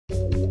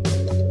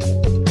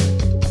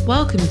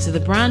Welcome to the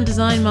Brand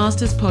Design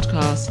Masters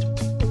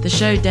podcast, the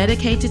show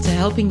dedicated to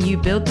helping you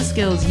build the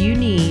skills you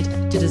need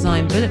to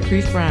design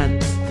bulletproof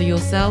brands for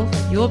yourself,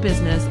 your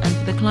business, and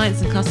for the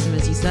clients and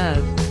customers you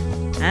serve.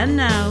 And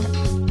now,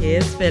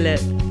 here's Philip.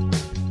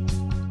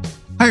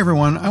 Hi,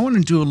 everyone. I want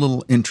to do a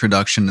little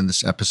introduction in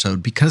this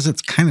episode because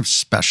it's kind of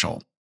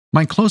special.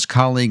 My close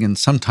colleague and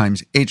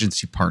sometimes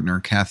agency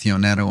partner, Kathy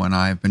Onetto, and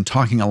I have been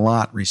talking a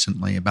lot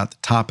recently about the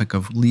topic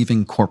of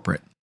leaving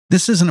corporate.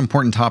 This is an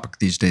important topic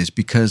these days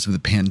because of the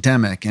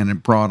pandemic, and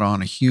it brought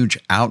on a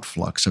huge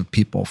outflux of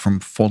people from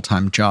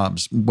full-time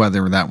jobs,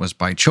 whether that was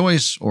by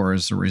choice or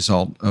as a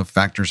result of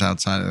factors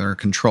outside of their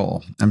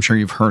control. I'm sure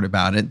you've heard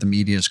about it. The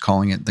media is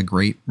calling it the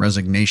Great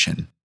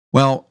Resignation.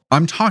 Well,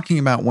 I'm talking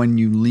about when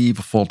you leave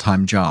a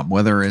full-time job,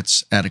 whether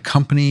it's at a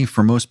company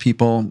for most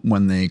people,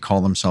 when they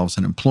call themselves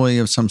an employee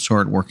of some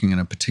sort, working in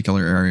a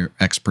particular area of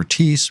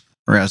expertise,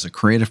 or as a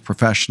creative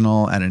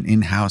professional at an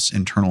in-house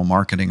internal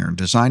marketing or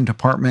design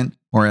department,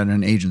 or at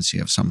an agency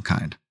of some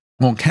kind.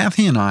 Well,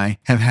 Kathy and I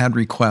have had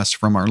requests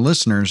from our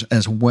listeners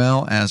as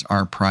well as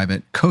our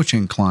private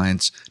coaching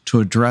clients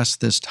to address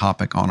this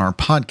topic on our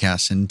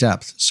podcast in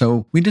depth.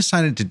 So we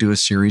decided to do a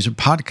series of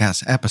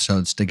podcast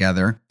episodes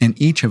together, and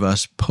each of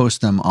us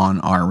post them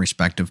on our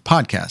respective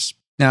podcasts.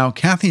 Now,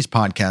 Kathy's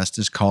podcast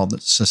is called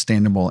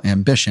Sustainable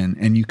Ambition,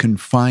 and you can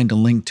find a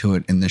link to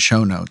it in the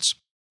show notes.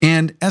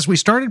 And as we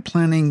started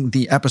planning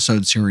the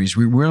episode series,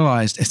 we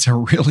realized it's a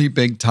really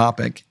big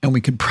topic and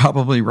we could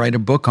probably write a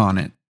book on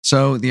it.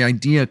 So the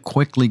idea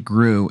quickly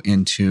grew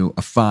into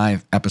a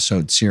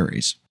 5-episode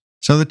series.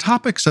 So the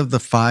topics of the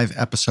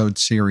 5-episode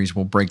series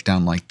will break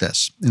down like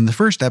this. In the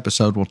first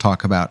episode, we'll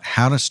talk about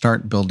how to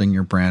start building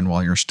your brand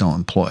while you're still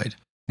employed.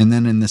 And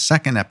then in the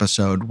second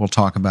episode, we'll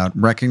talk about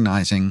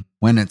recognizing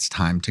when it's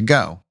time to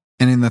go.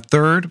 And in the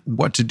third,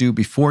 what to do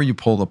before you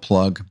pull the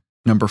plug.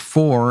 Number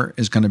 4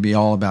 is going to be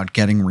all about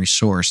getting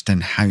resourced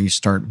and how you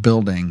start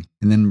building.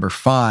 And then number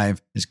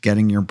 5 is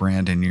getting your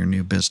brand and your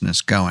new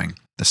business going,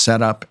 the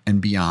setup and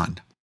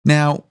beyond.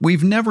 Now,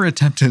 we've never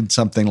attempted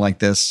something like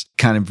this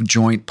kind of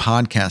joint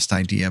podcast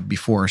idea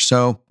before,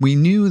 so we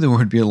knew there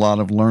would be a lot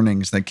of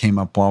learnings that came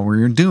up while we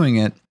were doing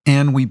it,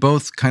 and we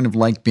both kind of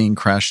like being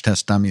crash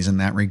test dummies in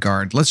that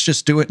regard. Let's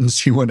just do it and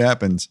see what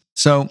happens.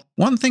 So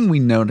one thing we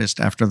noticed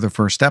after the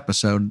first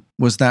episode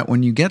was that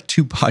when you get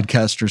 2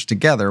 podcasters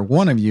together,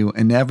 one of you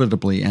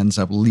inevitably ends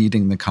up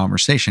leading the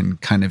conversation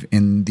kind of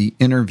in the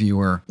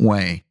interviewer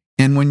way.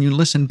 And when you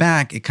listen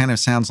back, it kind of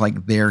sounds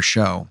like their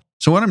show.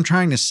 So what I'm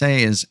trying to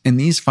say is in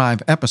these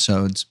 5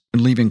 episodes,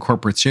 Leaving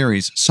Corporate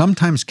series,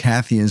 sometimes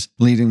Kathy is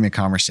leading the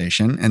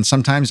conversation and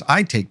sometimes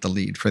I take the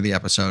lead for the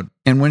episode.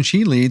 And when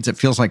she leads, it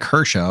feels like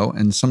her show.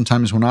 And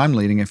sometimes when I'm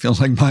leading, it feels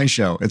like my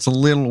show. It's a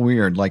little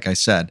weird, like I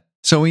said.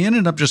 So we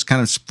ended up just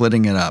kind of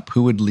splitting it up,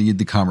 who would lead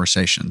the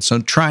conversation. So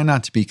try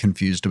not to be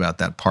confused about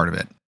that part of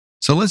it.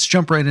 So let's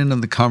jump right into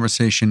the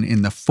conversation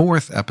in the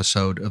 4th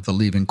episode of the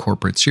Leaving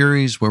Corporate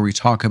series, where we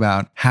talk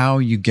about how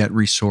you get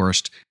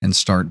resourced and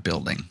start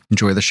building.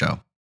 Enjoy the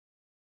show.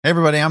 Hey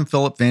everybody, I'm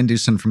Philip Van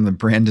Dusen from the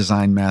Brand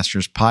Design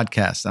Masters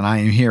podcast, and I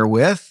am here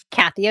with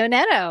Kathy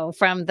Onetto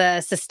from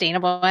the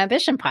Sustainable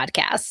Ambition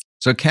podcast.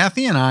 So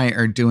Kathy and I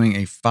are doing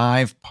a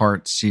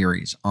 5-part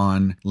series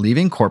on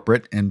leaving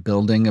corporate and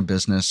building a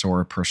business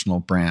or a personal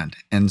brand.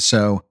 And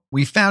so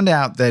we found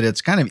out that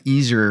it's kind of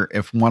easier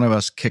if one of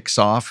us kicks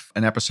off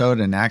an episode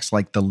and acts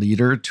like the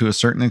leader to a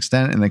certain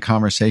extent in the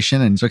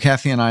conversation. And so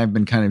Kathy and I have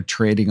been kind of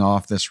trading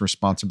off this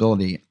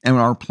responsibility. And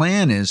our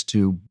plan is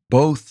to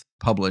both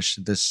publish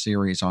this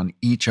series on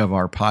each of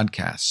our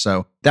podcasts.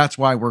 So that's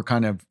why we're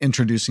kind of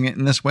introducing it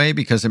in this way,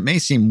 because it may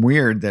seem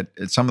weird that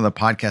some of the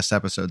podcast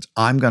episodes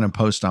I'm going to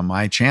post on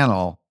my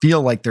channel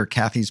feel like they're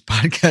Kathy's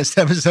podcast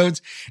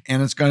episodes,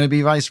 and it's going to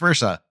be vice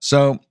versa.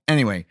 So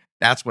anyway,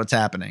 that's what's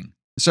happening.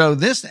 So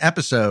this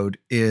episode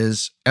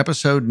is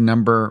episode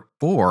number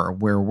 4,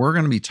 where we're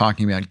going to be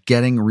talking about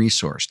getting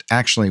resourced,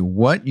 actually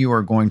what you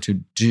are going to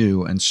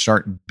do and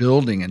start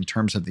building in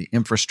terms of the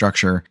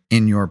infrastructure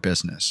in your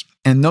business.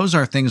 And those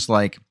are things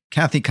like,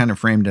 Kathy kind of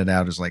framed it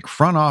out as like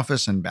front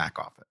office and back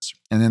office.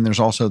 And then there's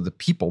also the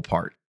people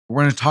part.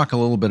 We're going to talk a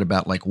little bit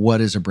about like,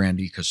 what is a brand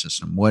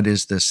ecosystem? What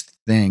is this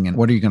thing? And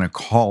what are you going to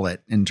call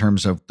it in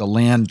terms of the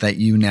land that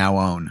you now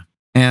own?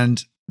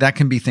 And that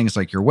can be things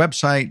like your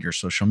website, your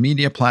social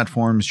media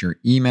platforms, your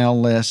email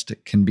list.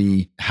 It can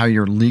be how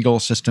your legal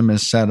system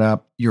is set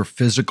up, your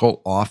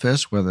physical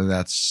office, whether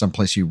that's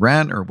someplace you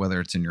rent or whether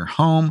it's in your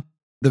home,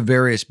 the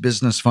various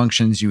business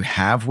functions you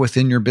have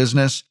within your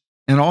business,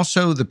 and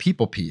also the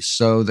people piece.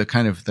 So the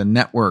kind of the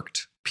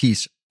networked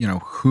piece,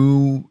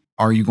 who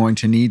are you going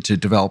to need to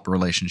develop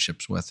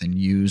relationships with and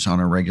use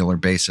on a regular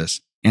basis?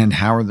 And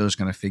how are those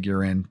going to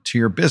figure into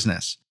your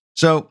business?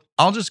 So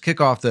I'll just kick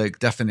off the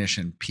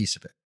definition piece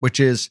of it, which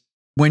is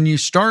when you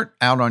start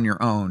out on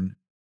your own,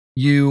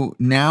 you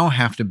now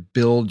have to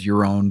build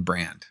your own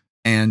brand.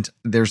 And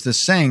there's this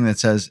saying that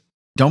says,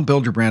 don't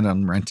build your brand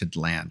on rented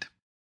land.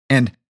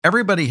 And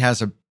everybody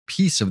has a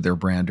piece of their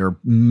brand or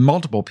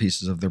multiple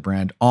pieces of their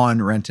brand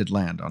on rented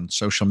land, on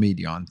social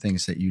media, on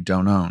things that you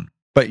don't own.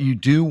 But you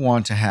do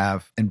want to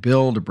have and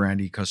build a brand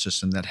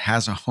ecosystem that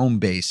has a home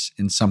base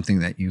in something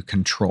that you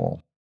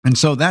control. And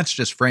so that's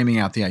just framing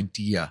out the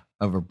idea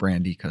of a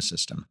brand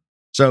ecosystem.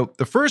 So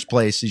the first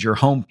place is your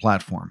home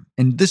platform,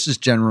 and this is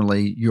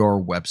generally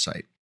your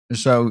website.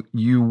 So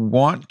you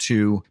want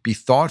to be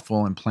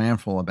thoughtful and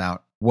planful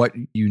about what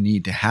you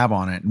need to have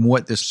on it and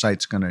what this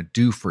site's going to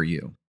do for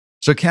you.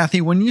 So Kathy,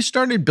 when you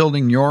started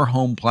building your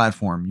home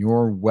platform,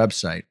 your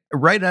website,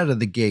 right out of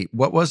the gate,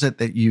 what was it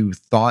that you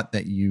thought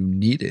that you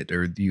needed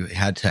or you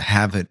had to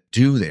have it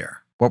do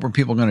there? What were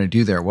people going to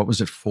do there? What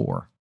was it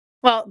for?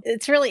 Well,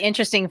 it's really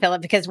interesting,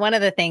 Philip, because one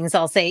of the things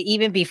I'll say,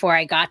 even before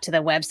I got to the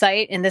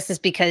website, and this is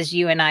because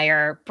you and I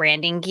are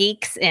branding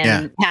geeks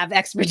and have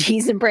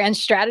expertise in brand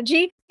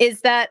strategy,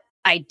 is that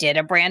I did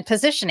a brand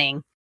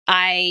positioning.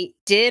 I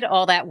did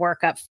all that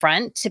work up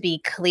front to be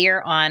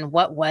clear on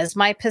what was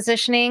my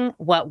positioning,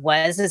 what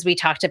was, as we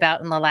talked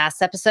about in the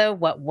last episode,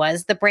 what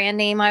was the brand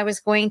name I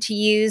was going to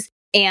use.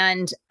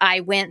 And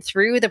I went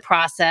through the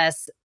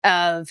process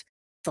of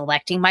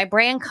selecting my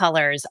brand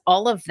colors,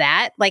 all of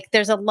that. Like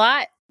there's a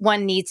lot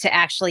one needs to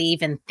actually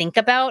even think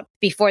about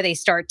before they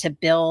start to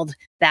build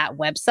that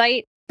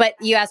website. But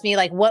you asked me,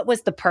 like, what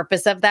was the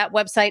purpose of that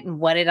website and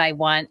what did I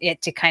want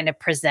it to kind of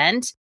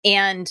present?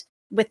 And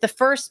with the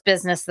first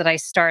business that I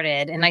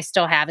started, and I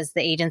still have, is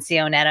the agency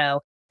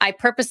Oneto, I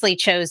purposely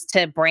chose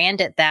to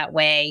brand it that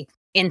way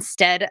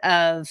instead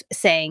of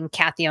saying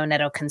Kathy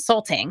Oneto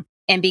Consulting.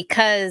 And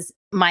because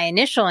my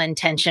initial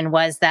intention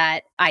was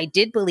that I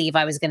did believe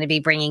I was going to be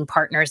bringing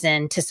partners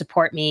in to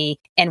support me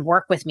and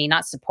work with me,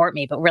 not support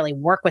me, but really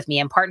work with me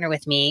and partner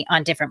with me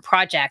on different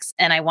projects.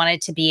 And I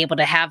wanted to be able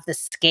to have the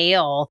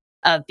scale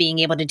of being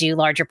able to do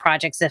larger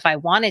projects if I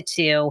wanted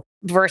to,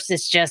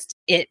 versus just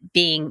it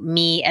being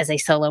me as a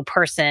solo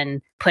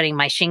person putting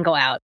my shingle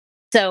out.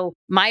 So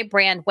my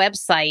brand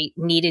website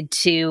needed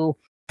to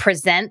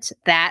present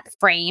that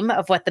frame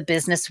of what the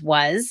business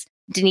was,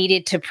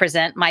 needed to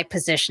present my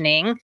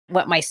positioning,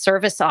 what my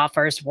service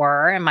offers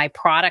were, and my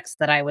products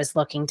that I was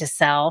looking to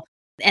sell.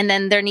 And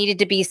then there needed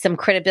to be some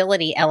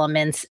credibility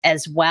elements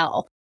as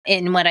well.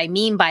 And what I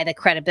mean by the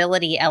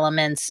credibility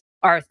elements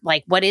are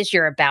like, what is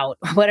your about?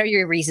 What are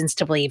your reasons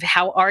to believe?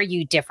 How are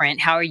you different?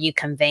 How are you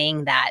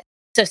conveying that?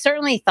 So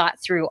certainly thought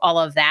through all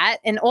of that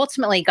and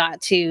ultimately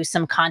got to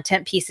some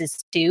content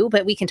pieces too,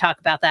 but we can talk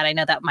about that. I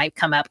know that might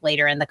come up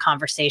later in the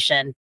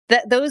conversation.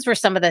 Those were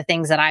some of the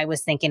things that I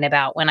was thinking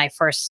about when I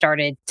first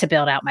started to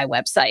build out my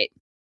website.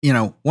 You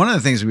know, one of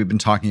the things that we've been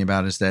talking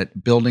about is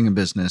that building a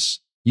business,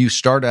 you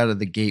start out of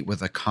the gate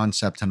with a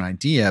concept and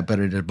idea, but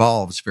it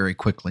evolves very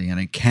quickly and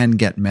it can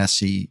get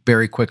messy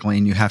very quickly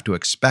and you have to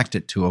expect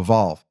it to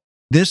evolve.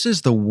 This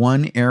is the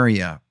one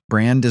area,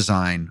 brand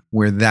design,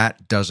 where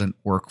that doesn't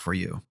work for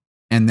you.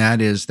 And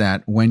that is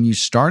that when you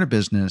start a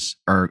business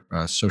or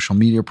a social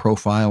media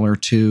profile or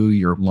two,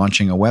 you're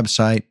launching a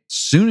website,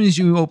 soon as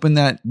you open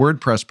that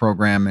WordPress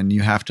program and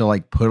you have to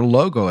like put a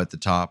logo at the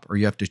top, or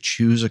you have to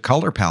choose a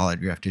color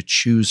palette, you have to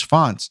choose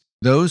fonts,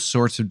 those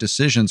sorts of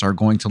decisions are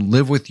going to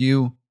live with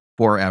you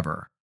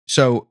forever.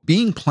 So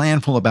being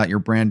planful about your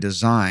brand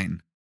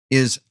design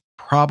is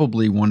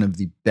probably one of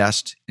the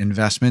best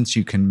investments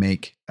you can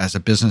make as a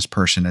business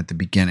person at the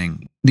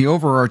beginning. The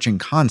overarching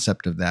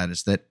concept of that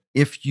is that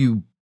if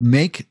you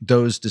make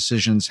those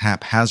decisions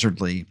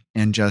haphazardly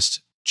and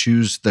just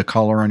choose the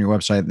color on your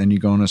website, and then you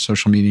go into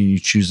social media and you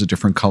choose a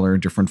different color, a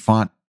different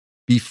font,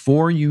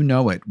 before you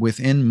know it,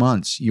 within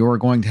months, you're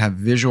going to have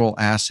visual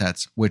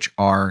assets which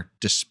are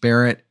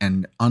disparate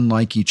and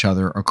unlike each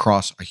other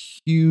across a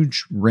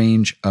huge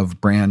range of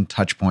brand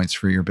touch points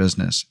for your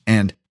business.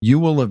 And you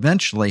will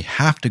eventually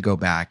have to go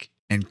back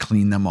and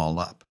clean them all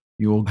up.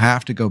 You will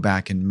have to go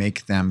back and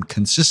make them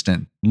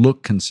consistent,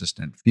 look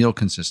consistent, feel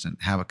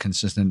consistent, have a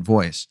consistent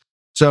voice.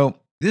 So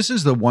this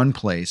is the one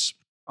place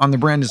on the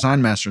Brand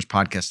Design Masters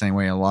podcast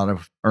anyway, a lot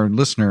of our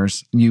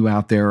listeners, you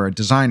out there are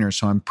designers,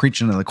 so I'm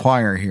preaching to the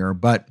choir here,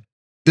 but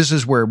this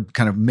is where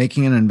kind of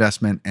making an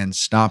investment and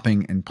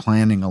stopping and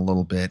planning a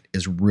little bit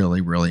is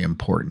really, really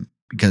important,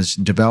 because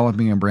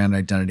developing a brand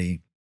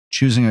identity,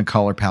 choosing a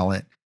color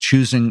palette,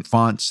 choosing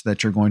fonts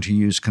that you're going to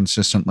use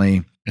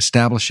consistently,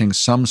 establishing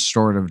some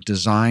sort of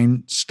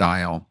design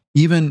style,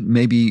 even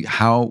maybe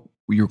how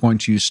you're going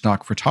to use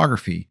stock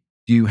photography.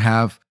 Do you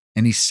have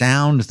any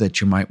sound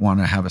that you might want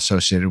to have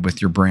associated with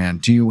your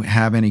brand? Do you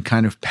have any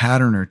kind of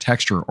pattern or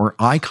texture or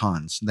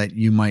icons that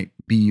you might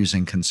be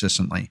using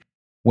consistently?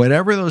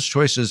 Whatever those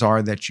choices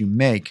are that you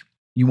make,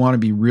 you want to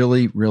be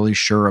really, really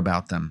sure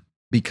about them,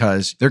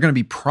 because they're going to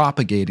be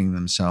propagating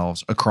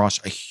themselves across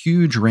a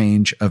huge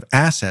range of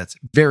assets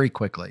very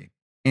quickly.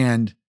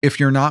 And if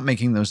you're not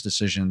making those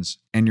decisions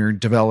and you're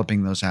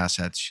developing those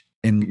assets,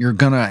 and you're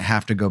going to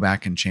have to go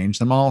back and change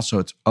them all. So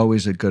it's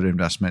always a good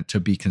investment to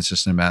be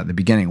consistent about it at the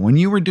beginning. When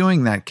you were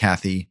doing that,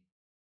 Kathy,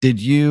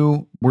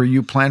 were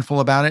you planful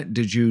about it?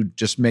 Did you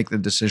just make the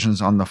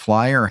decisions on the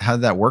fly, or how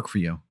did that work for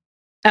you?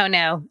 Oh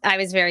no, I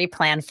was very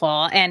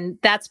planful. And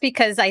that's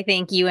because I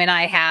think you and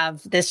I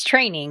have this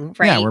training,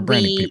 right? Yeah, we're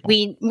branding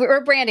people.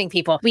 We're branding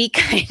people. We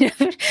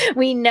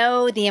we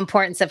know the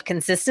importance of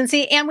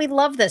consistency and we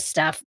love this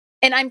stuff.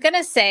 And I'm going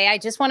to say, I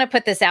just want to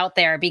put this out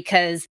there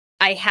because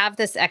I have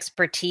this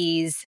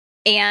expertise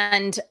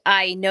and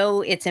I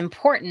know its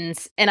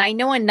importance and I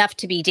know enough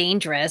to be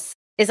dangerous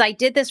is I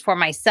did this for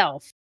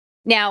myself.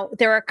 Now,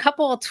 there are a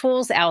couple of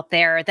tools out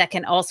there that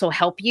can also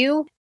help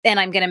you. And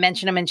I'm going to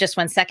mention them in just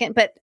 1 second.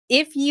 But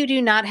if you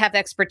do not have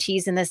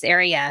expertise in this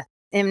area,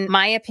 in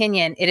my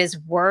opinion, it is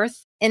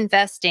worth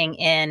investing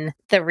in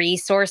the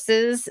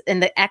resources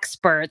and the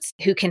experts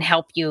who can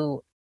help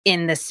you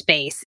in this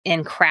space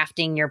in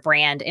crafting your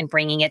brand and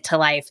bringing it to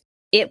life.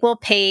 It will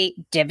pay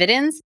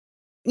dividends.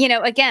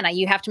 Again,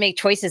 you have to make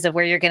choices of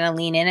where you're going to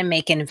lean in and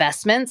make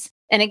investments.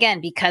 And again,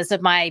 because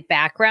of my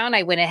background,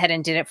 I went ahead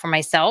and did it for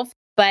myself.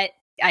 But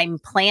I'm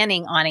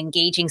planning on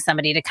engaging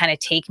somebody to kind of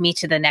take me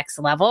to the next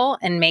level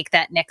and make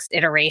that next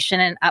iteration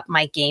and up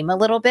my game a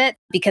little bit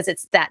because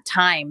it's that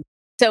time.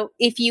 So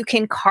if you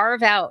can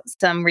carve out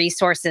some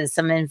resources,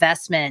 some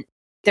investment,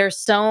 there's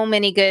so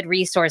many good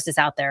resources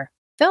out there.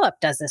 Philip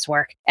does this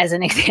work as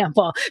an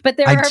example, but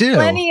there are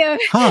plenty of...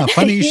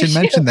 Funny you should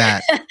mention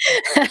that.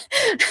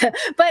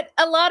 But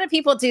a lot of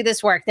people do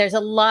this work. There's a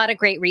lot of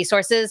great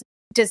resources.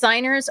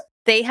 Designers,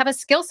 they have a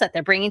skill set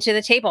they're bringing to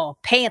the table.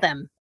 Pay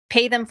them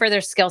for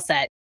their skill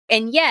set.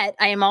 And yet,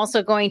 I am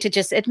also going to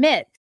just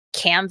admit,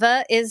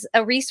 Canva is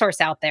a resource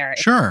out there.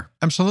 Sure,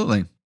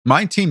 absolutely.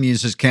 My team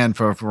uses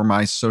Canva for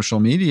my social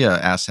media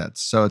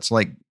assets. So it's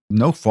like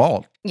no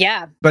fault.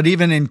 Yeah. But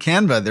even in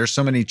Canva, there's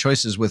so many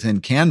choices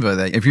within Canva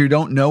that if you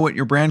don't know what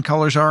your brand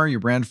colors are, your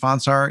brand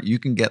fonts are, you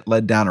can get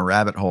led down a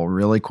rabbit hole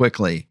really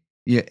quickly.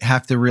 You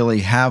have to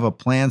really have a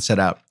plan set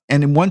out.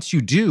 And once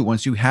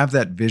you have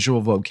that visual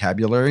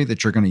vocabulary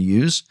that you're going to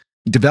use,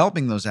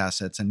 developing those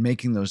assets and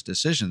making those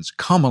decisions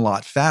come a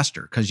lot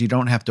faster because you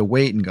don't have to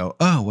wait and go,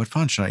 oh, what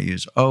font should I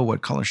use? Oh,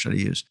 what color should I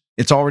use?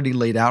 It's already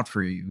laid out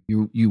for you.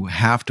 You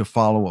have to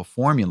follow a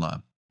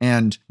formula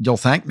and you'll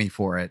thank me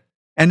for it.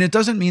 And it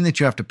doesn't mean that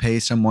you have to pay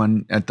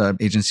someone at the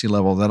agency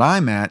level that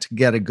I'm at to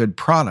get a good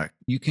product.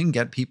 You can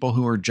get people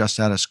who are just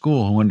out of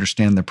school who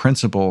understand the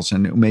principles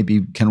and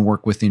maybe can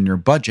work within your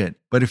budget.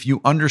 But if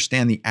you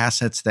understand the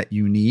assets that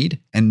you need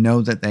and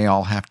know that they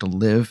all have to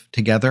live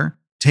together,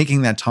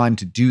 taking that time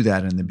to do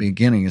that in the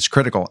beginning is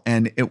critical,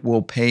 and it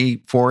will pay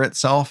for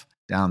itself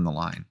down the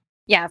line.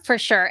 Yeah, for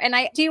sure. And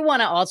I do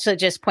want to also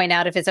just point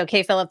out, if it's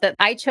okay, Philip, that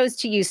I chose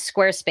to use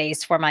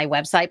Squarespace for my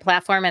website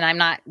platform, and I'm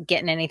not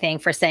getting anything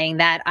for saying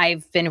that.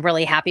 I've been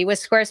really happy with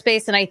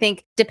Squarespace. And I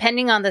think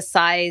depending on the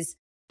size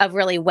of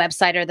really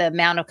website or the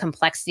amount of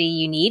complexity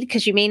you need,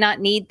 because you may not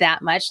need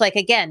that much. Like,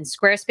 again,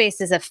 Squarespace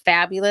is a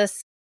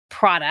fabulous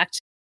product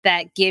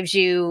that gives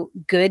you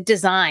good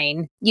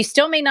design. You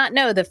still may not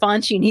know the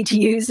fonts you need to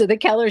use or the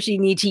colors you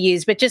need to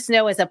use, but just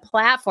know as a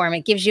platform,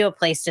 it gives you a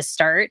place to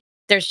start.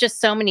 There's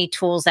just so many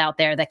tools out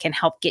there that can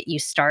help get you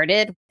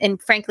started and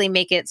frankly,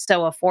 make it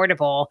so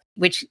affordable,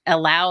 which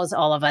allows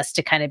all of us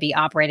to kind of be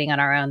operating on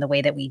our own the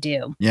way that we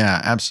do.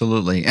 Yeah,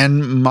 absolutely.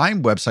 And my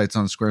website's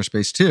on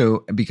Squarespace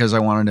too, because I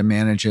wanted to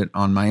manage it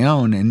on my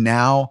own. And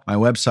now my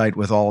website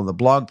with all of the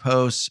blog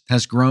posts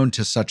has grown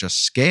to such a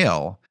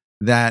scale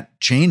that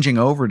changing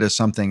over to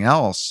something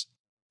else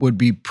would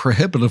be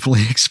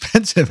prohibitively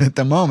expensive at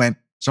the moment.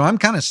 So I'm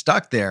kind of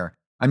stuck there.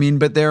 I mean,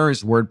 but there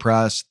is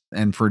WordPress,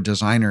 and for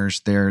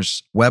designers,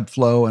 there's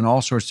Webflow and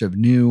all sorts of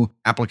new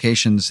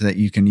applications that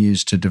you can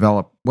use to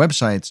develop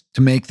websites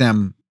to make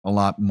them a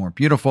lot more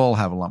beautiful,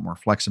 have a lot more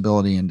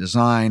flexibility in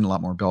design, a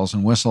lot more bells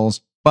and whistles.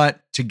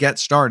 But to get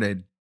started,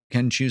 you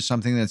can choose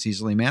something that's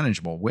easily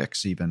manageable,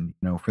 Wix even,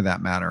 for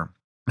that matter.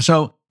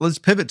 So let's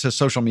pivot to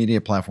social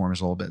media platforms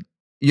a little bit.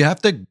 You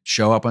have to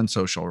show up on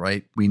social,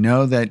 right? We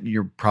know that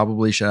you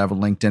probably should have a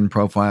LinkedIn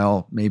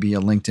profile, maybe a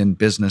LinkedIn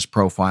business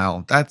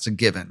profile. That's a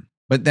given.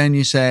 But then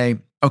you say,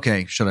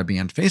 okay, should I be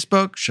on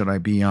Facebook? Should I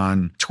be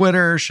on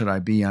Twitter? Should I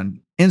be on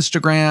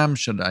Instagram?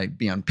 Should I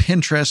be on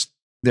Pinterest?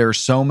 There are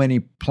so many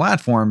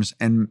platforms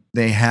and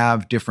they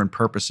have different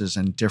purposes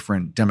and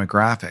different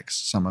demographics,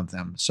 some of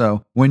them.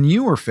 So when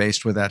you were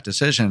faced with that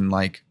decision,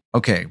 like,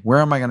 okay, where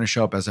am I going to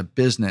show up as a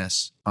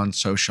business on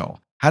social?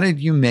 How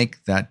did you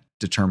make that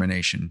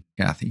determination,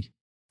 Kathy?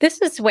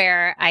 This is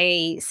where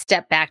I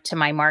step back to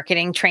my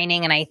marketing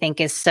training, and I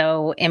think is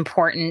so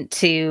important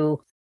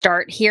to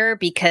start here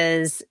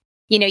because,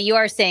 you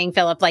are saying,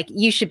 Philip, like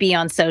you should be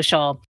on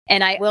social.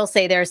 And I will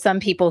say there are some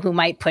people who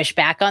might push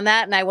back on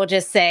that. And I will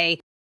just say,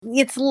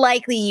 it's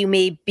likely you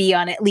may be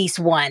on at least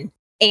one.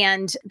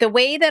 And the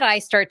way that I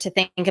start to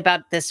think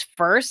about this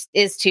first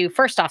is to,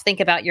 first off, think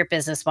about your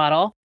business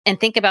model and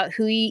think about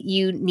who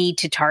you need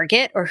to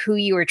target or who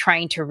you are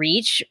trying to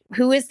reach.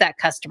 Who is that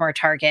customer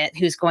target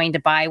who's going to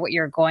buy what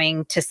you're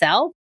going to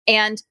sell?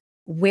 And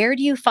where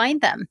do you find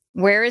them?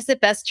 Where is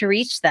it best to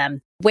reach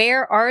them?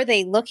 Where are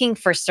they looking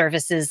for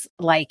services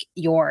like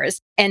yours?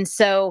 And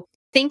so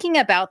thinking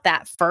about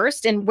that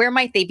first, and where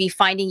might they be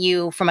finding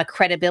you from a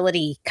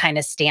credibility kind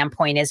of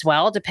standpoint as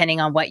well,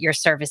 depending on what your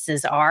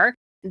services are.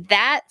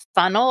 that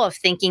funnel of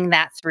thinking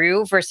that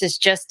through versus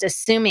just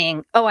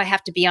assuming, oh, I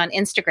have to be on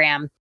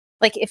Instagram.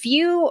 Like if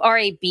you are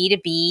a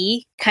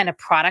B2B kind of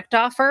product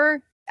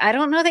offer, I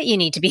don't know that you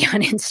need to be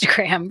on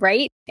Instagram,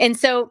 right? And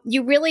so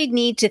you really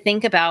need to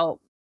think about,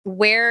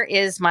 where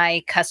is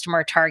my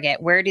customer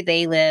target? Where do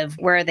they live?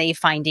 Where are they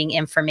finding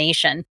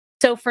information?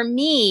 So for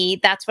me,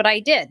 that's what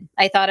I did.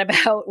 I thought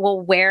about, well,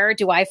 where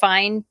do I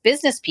find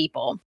business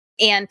people?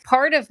 And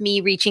part of me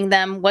reaching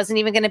them wasn't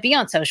even going to be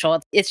on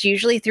social. It's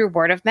usually through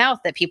word of mouth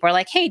that people are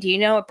like, hey, do you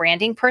know a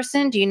branding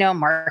person? Do you know a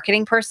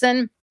marketing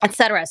person?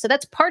 Etc. So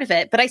that's part of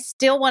it. But I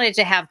still wanted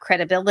to have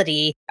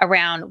credibility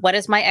around, what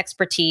is my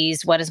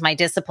expertise? What is my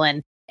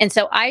discipline? And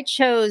so I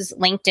chose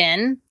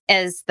LinkedIn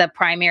as the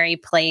primary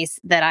place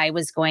that I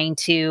was going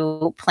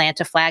to plant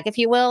a flag, if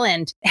you will,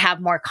 and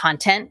have more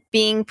content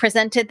being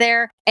presented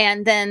there.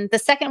 And then the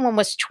second one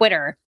was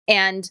Twitter.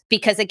 And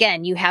because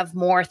again, you have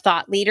more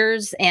thought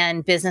leaders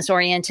and business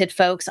oriented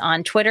folks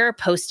on Twitter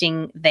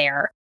posting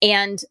there.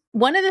 And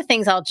one of the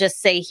things I'll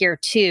just say here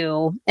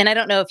too, and I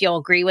don't know if you'll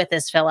agree with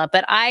this, Philip,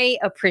 but I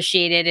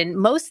appreciate it. And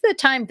most of the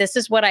time, this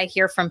is what I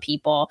hear from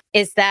people,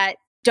 is that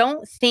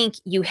don't think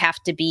you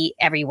have to be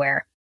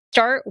everywhere.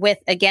 Start with,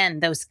 again,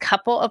 those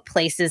couple of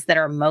places that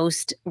are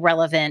most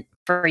relevant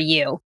for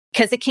you,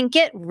 because it can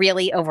get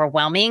really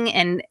overwhelming.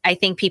 And I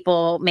think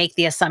people make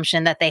the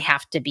assumption that they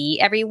have to be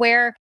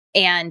everywhere.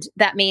 And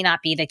that may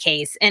not be the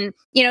case. And,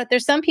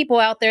 there's some people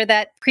out there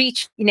that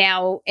preach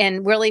now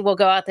and really will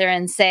go out there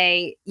and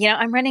say,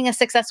 I'm running a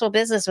successful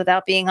business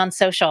without being on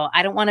social.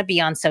 I don't want to be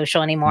on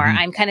social anymore. Mm-hmm.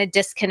 I'm kind of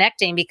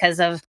disconnecting because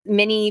of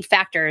many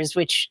factors,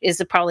 which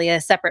is probably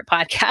a separate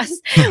podcast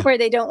where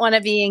they don't want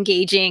to be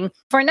engaging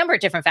for a number of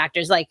different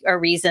factors or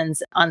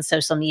reasons on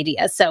social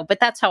media. But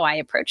that's how I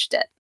approached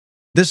it.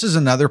 This is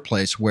another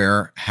place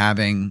where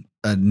having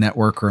a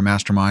network or a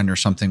mastermind or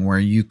something where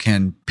you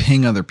can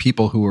ping other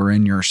people who are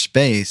in your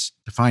space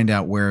to find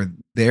out where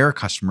their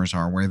customers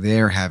are, where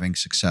they're having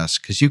success.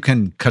 Because you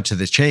can cut to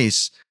the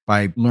chase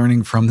by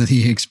learning from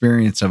the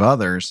experience of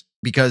others.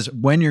 Because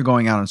when you're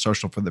going out on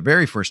social for the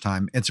very first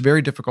time, it's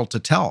very difficult to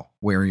tell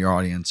where your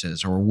audience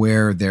is or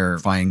where they're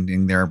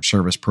finding their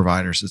service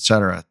providers, et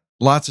cetera.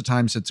 Lots of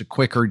times it's a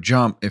quicker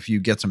jump if you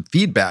get some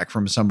feedback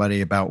from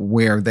somebody about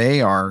where they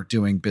are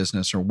doing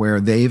business or where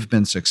they've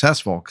been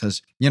successful,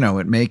 because,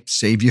 it may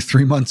save you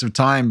 3 months of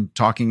time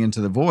talking into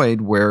the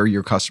void where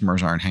your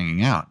customers aren't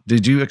hanging out.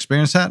 Did you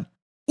experience that?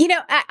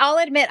 I'll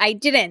admit I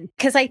didn't,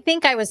 because I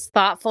think I was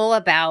thoughtful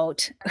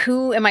about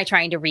who am I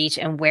trying to reach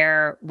and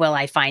where will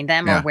I find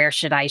them or where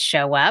should I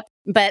show up.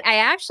 But I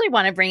actually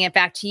want to bring it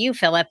back to you,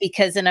 Philip,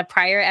 because in a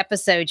prior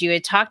episode, you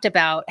had talked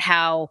about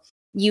how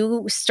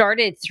you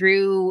started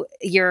through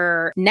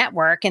your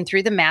network and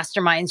through the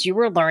masterminds you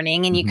were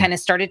learning, and you kind of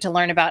started to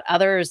learn about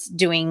others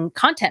doing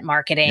content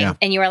marketing. Yeah.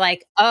 And you were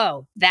like,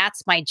 oh,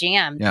 that's my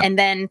jam. Yeah. And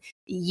then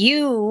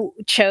you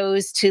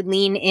chose to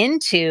lean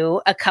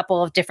into a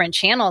couple of different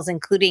channels,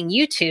 including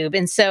YouTube.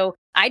 And so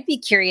I'd be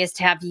curious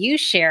to have you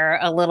share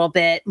a little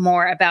bit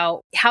more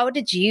about, how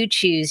did you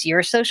choose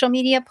your social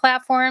media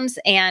platforms?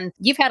 And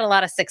you've had a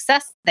lot of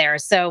success there.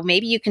 So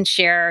maybe you can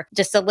share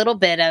just a little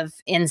bit of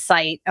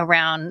insight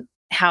around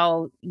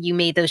how you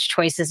made those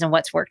choices and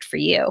what's worked for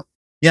you.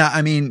 Yeah,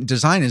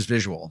 design is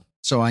visual.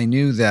 So I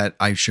knew that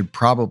I should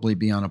probably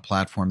be on a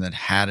platform that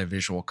had a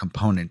visual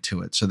component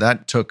to it. So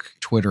that took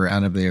Twitter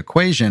out of the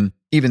equation,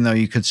 even though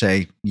you could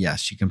say,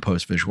 yes, you can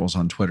post visuals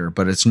on Twitter,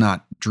 but it's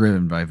not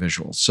driven by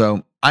visuals.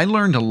 So I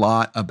learned a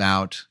lot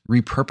about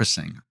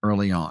repurposing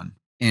early on.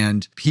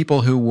 And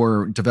people who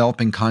were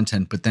developing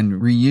content, but then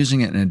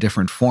reusing it in a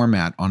different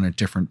format on a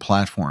different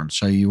platform.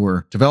 So you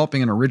were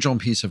developing an original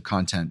piece of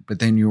content, but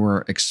then you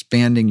were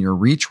expanding your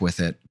reach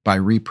with it by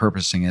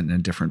repurposing it in a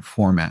different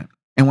format.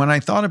 And when I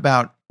thought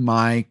about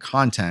my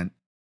content,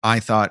 I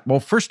thought,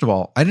 well, first of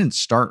all, I didn't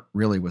start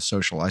really with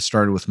social. I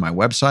started with my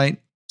website,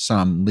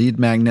 some lead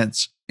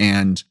magnets,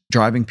 and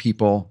driving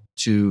people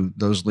to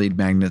those lead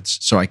magnets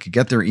so I could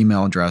get their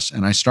email address.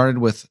 And I started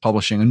with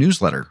publishing a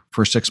newsletter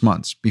for 6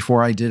 months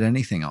before I did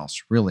anything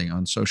else really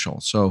on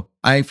social. So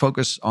I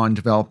focused on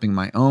developing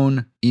my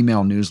own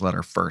email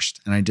newsletter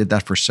first. And I did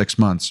that for 6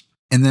 months.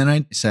 And then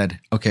I said,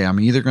 okay, I'm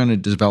either going to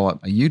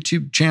develop a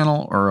YouTube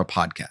channel or a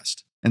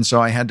podcast. And so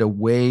I had to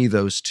weigh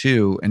those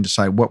two and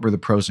decide what were the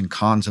pros and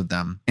cons of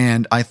them.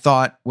 And I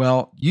thought,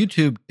 well,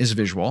 YouTube is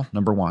visual,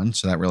 number one.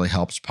 So that really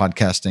helps.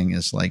 Podcasting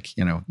is like,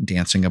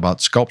 dancing about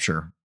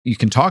sculpture. You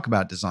can talk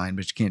about design,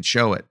 but you can't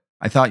show it.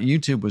 I thought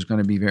YouTube was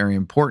going to be very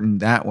important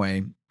that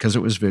way because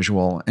it was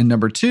visual. And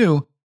number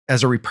two,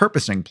 as a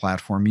repurposing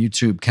platform,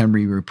 YouTube can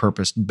be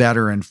repurposed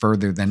better and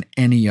further than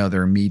any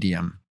other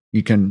medium.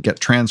 You can get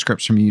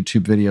transcripts from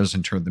YouTube videos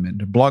and turn them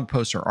into blog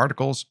posts or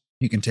articles.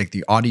 You can take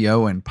the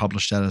audio and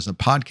publish that as a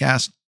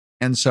podcast.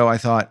 And so I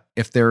thought,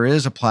 if there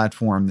is a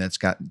platform that's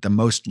got the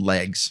most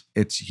legs,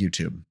 it's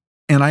YouTube.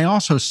 And I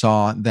also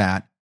saw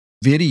that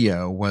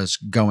video was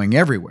going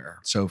everywhere.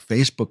 So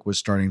Facebook was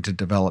starting to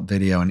develop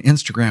video, and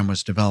Instagram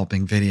was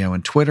developing video,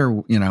 and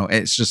Twitter,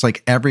 it's just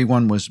like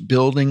everyone was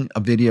building a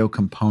video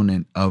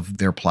component of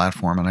their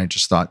platform. And I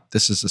just thought,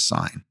 this is a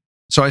sign.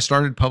 So I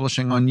started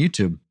publishing on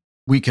YouTube.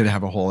 We could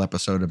have a whole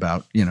episode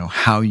about,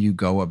 how you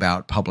go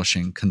about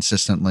publishing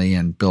consistently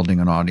and building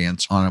an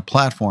audience on a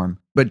platform.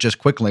 But just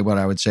quickly, what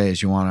I would say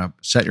is you want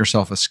to set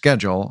yourself a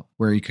schedule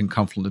where you can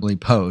comfortably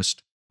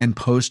post and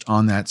post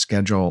on that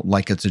schedule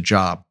like it's a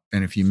job.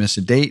 And if you miss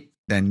a date,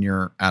 then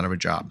you're out of a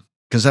job,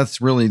 because that's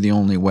really the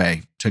only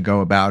way to go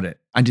about it.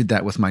 I did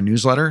that with my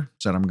newsletter,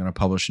 said I'm going to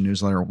publish a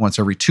newsletter once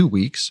every 2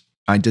 weeks.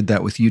 I did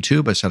that with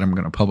YouTube. I said I'm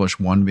going to publish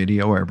one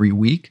video every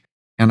week.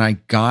 And I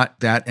got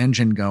that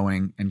engine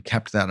going and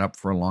kept that up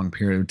for a long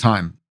period of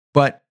time.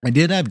 But I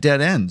did have dead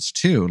ends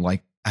too.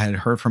 Like I had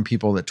heard from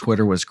people that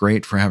Twitter was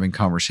great for having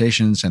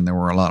conversations and there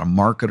were a lot of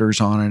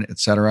marketers on it, et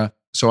cetera.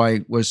 So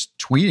I was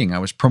tweeting, I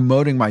was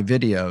promoting my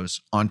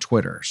videos on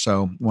Twitter.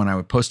 So when I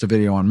would post a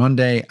video on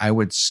Monday, I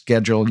would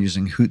schedule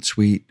using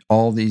Hootsuite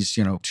all these,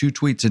 2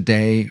 tweets a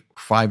day,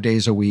 5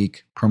 days a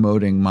week,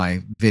 promoting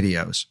my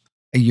videos.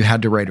 You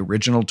had to write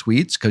original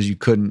tweets because you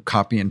couldn't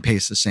copy and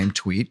paste the same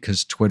tweet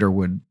because Twitter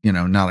would,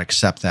 not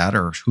accept that,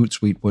 or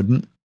Hootsuite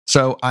wouldn't.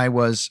 So I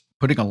was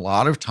putting a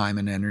lot of time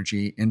and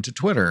energy into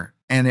Twitter.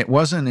 And it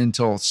wasn't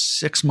until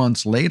 6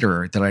 months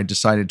later that I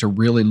decided to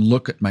really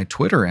look at my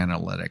Twitter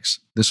analytics.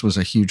 This was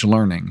a huge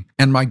learning.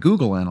 And my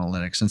Google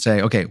analytics and say,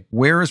 okay,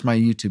 where is my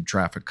YouTube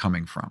traffic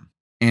coming from?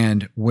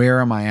 And where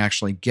am I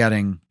actually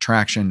getting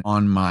traction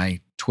on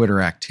my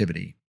Twitter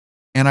activity?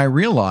 And I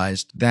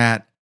realized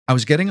that I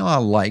was getting a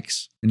lot of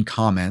likes and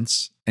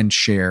comments and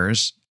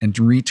shares and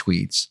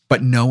retweets,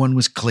 but no one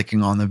was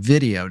clicking on the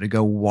video to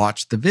go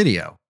watch the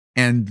video.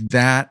 And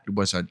that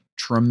was a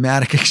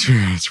traumatic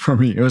experience for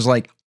me. It was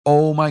like,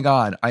 oh my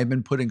God, I've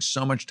been putting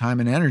so much time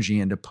and energy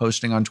into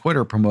posting on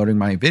Twitter, promoting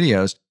my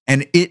videos,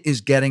 and it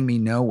is getting me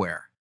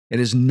nowhere.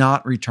 It is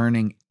not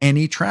returning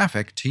any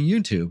traffic to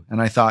YouTube.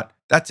 And I thought,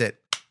 that's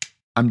it.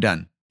 I'm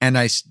done. And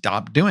I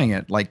stopped doing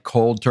it like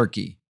cold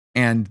turkey.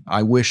 And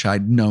I wish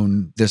I'd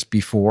known this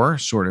before,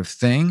 sort of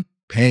thing.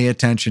 Pay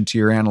attention to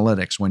your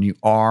analytics. When you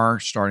are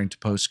starting to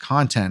post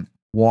content,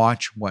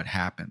 watch what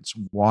happens.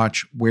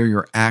 Watch where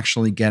you're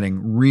actually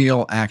getting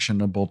real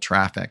actionable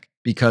traffic.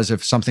 Because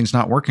if something's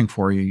not working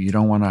for you, you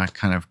don't want to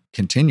kind of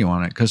continue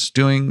on it, because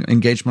doing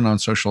engagement on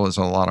social is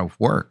a lot of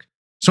work.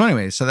 So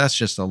anyway, so that's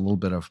just a little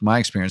bit of my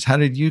experience. How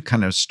did you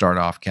kind of start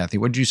off, Kathy?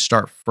 What did you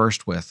start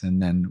first with?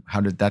 And then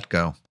how did that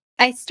go?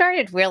 I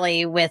started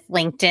really with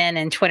LinkedIn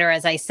and Twitter,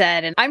 as I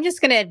said, and I'm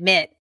just going to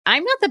admit,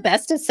 I'm not the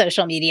best at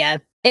social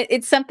media.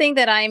 It's something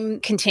that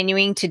I'm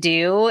continuing to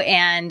do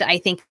and I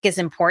think is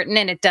important,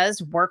 and it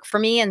does work for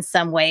me in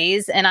some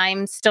ways. And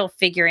I'm still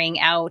figuring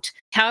out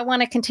how I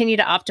want to continue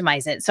to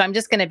optimize it. So I'm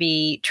just going to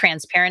be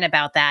transparent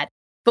about that.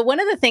 But one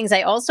of the things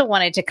I also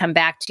wanted to come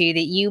back to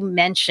that you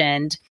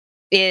mentioned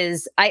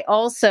is I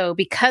also,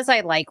 because I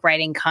like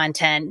writing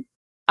content,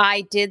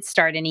 I did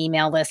start an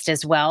email list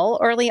as well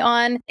early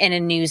on and a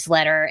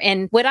newsletter.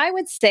 And what I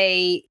would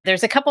say,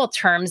 there's a couple of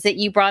terms that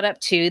you brought up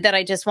too that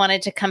I just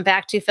wanted to come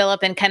back to,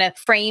 Philip, and kind of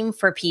frame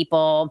for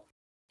people.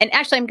 And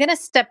actually, I'm going to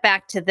step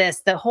back to this.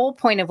 The whole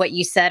point of what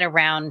you said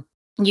around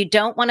you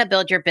don't want to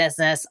build your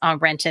business on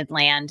rented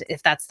land,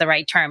 if that's the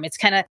right term. It's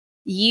kind of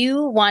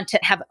you want to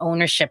have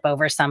ownership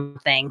over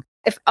something.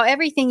 If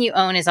everything you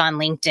own is on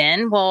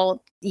LinkedIn,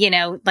 well,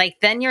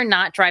 then you're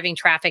not driving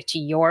traffic to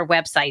your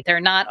website. They're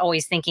not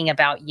always thinking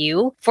about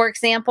you, for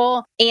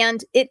example.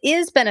 And it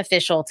is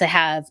beneficial to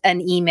have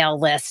an email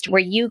list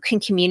where you can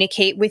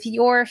communicate with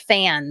your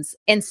fans.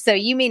 And so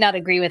you may not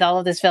agree with all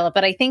of this, Philip,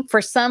 but I think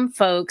for some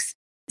folks,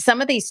 some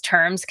of these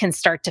terms can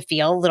start to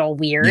feel a little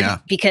weird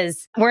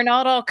because we're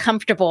not all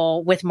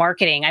comfortable with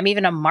marketing. I'm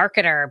even a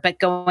marketer, but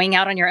going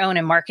out on your own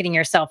and marketing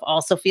yourself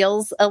also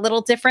feels a little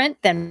different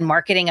than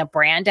marketing a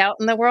brand out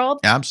in the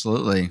world.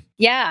 Absolutely.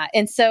 Yeah.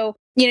 And so,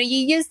 you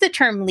use the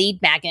term lead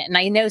magnet, and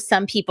I know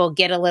some people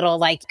get a little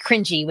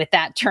cringy with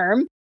that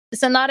term.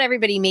 So not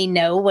everybody may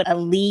know what a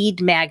lead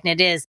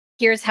magnet is.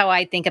 Here's how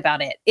I think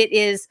about it. It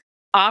is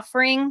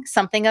offering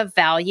something of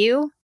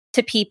value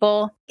to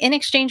people in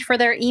exchange for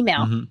their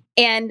email. Mm-hmm.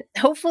 And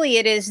hopefully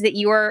it is that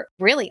you're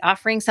really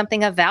offering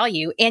something of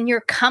value and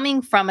you're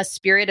coming from a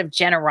spirit of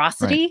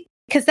generosity,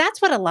 because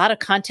that's what a lot of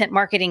content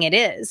marketing it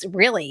is,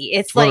 really.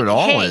 It's what it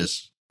all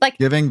is. Like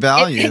giving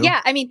value.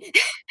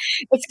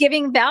 It's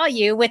giving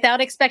value without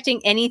expecting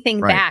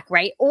anything back,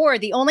 right? Or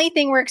the only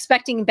thing we're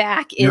expecting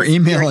back is your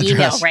email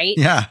address, right?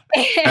 Yeah.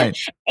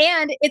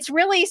 And it's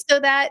really so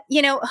that,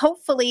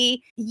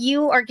 hopefully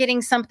you are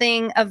getting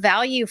something of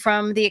value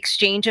from the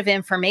exchange of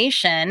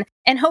information,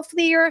 and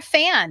hopefully you're a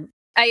fan.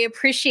 I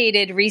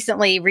appreciated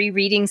recently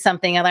rereading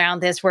something around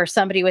this where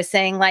somebody was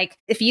saying,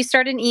 if you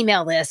start an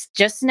email list,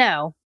 just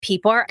know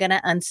people are going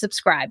to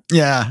unsubscribe.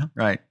 Yeah,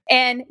 right.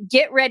 And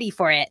get ready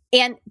for it.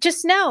 And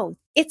just know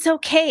it's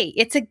okay.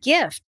 It's a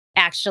gift,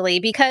 actually,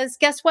 because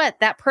guess what?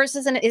 That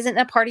person isn't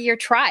a part of your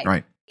tribe.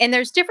 Right. And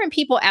there's different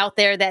people out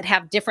there that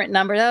have different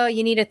numbers. Oh,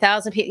 you need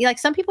 1,000 people. Like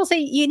some people say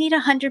you need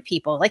 100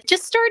 people. Like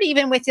just start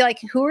even with like,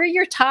 who are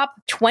your top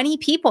 20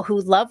 people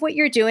who love what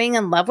you're doing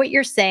and love what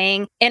you're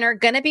saying and are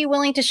going to be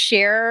willing to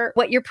share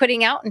what you're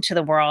putting out into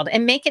the world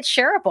and make it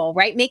shareable,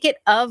 right? Make it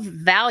of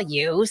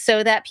value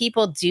so that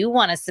people do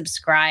want to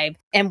subscribe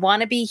and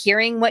want to be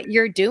hearing what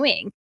you're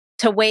doing.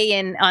 To weigh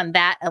in on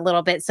that a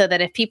little bit so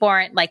that if people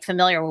aren't like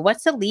familiar with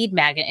what's a lead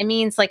magnet, it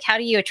means like, how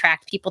do you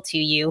attract people to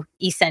you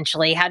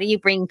essentially? How do you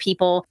bring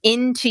people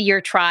into your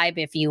tribe,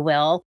 if you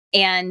will?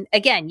 And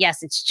again,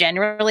 yes, it's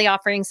generally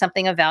offering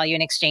something of value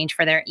in exchange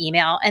for their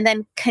email, and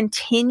then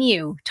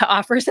continue to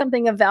offer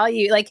something of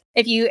value. Like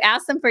if you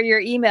ask them for your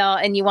email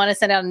and you want to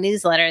send out a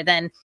newsletter,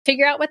 then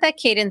figure out what that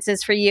cadence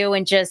is for you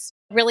and just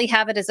really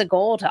have it as a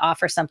goal to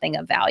offer something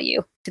of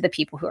value to the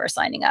people who are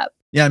signing up.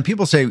 Yeah. And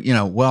people say,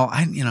 well,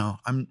 I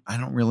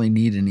don't really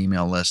need an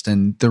email list.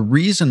 And the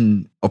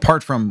reason,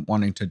 apart from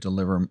wanting to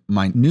deliver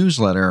my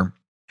newsletter,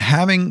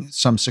 having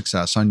some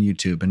success on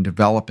YouTube and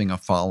developing a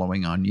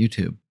following on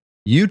YouTube,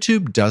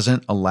 YouTube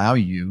doesn't allow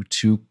you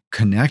to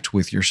connect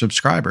with your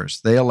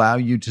subscribers. They allow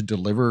you to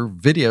deliver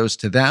videos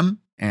to them,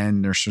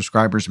 and their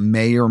subscribers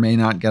may or may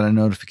not get a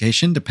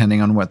notification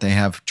depending on what they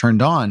have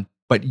turned on.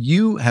 But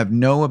you have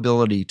no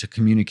ability to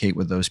communicate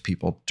with those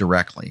people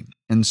directly.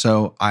 And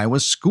so I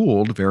was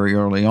schooled very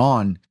early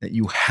on that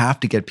you have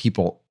to get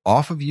people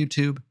off of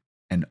YouTube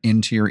and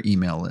into your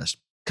email list,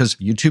 because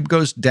YouTube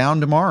goes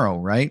down tomorrow,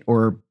 right?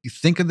 Or you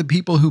think of the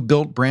people who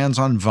built brands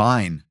on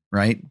Vine,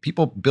 right?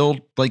 People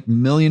build like $1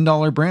 million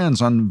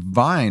brands on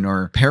Vine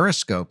or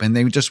Periscope, and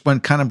they just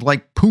went kind of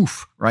like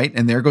poof, right?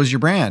 And there goes your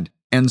brand.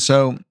 And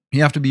so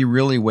you have to be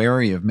really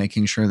wary of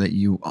making sure that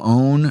you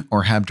own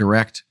or have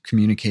direct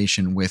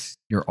communication with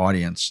your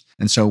audience.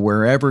 And so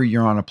wherever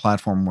you're on a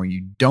platform where you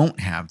don't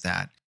have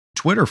that,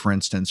 Twitter, for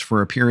instance,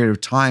 for a period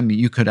of time,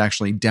 you could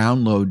actually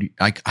download,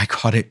 I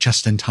caught it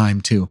just in time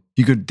too.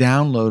 You could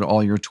download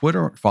all your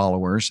Twitter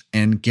followers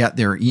and get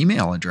their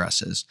email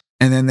addresses.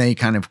 And then they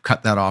kind of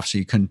cut that off so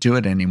you couldn't do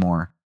it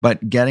anymore.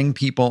 But getting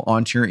people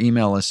onto your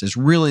email list is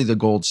really the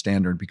gold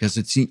standard, because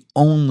it's the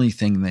only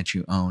thing that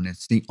you own.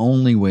 It's the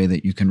only way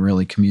that you can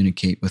really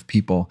communicate with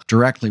people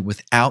directly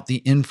without the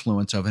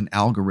influence of an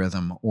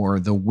algorithm or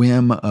the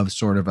whim of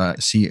sort of a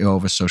CEO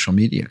of a social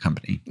media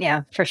company.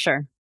 Yeah, for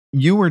sure.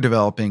 You were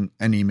developing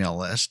an email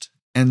list.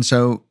 And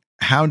so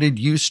how did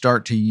you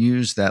start to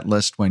use that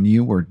list when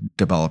you were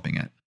developing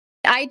it?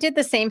 I did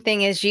the same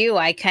thing as you.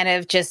 I kind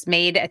of just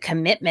made a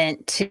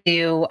commitment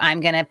to, I'm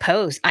going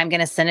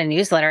to send a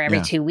newsletter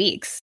every 2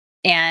 weeks.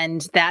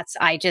 And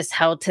I just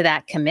held to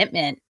that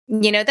commitment.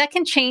 That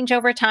can change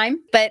over time.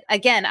 But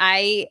again,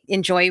 I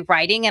enjoy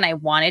writing and I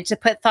wanted to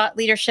put thought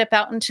leadership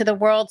out into the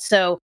world.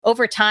 So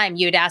over time,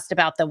 you had asked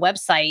about the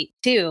website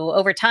too.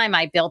 Over time,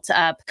 I built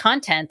up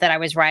content that I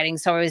was writing.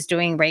 So I was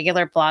doing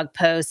regular blog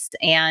posts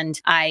and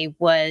I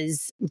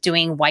was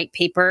doing white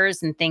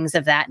papers and things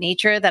of that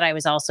nature that I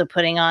was also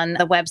putting on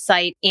the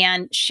website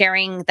and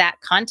sharing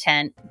that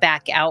content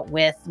back out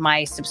with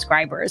my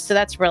subscribers. So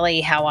that's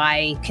really how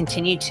I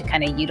continued to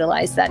kind of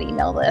utilize that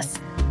email list.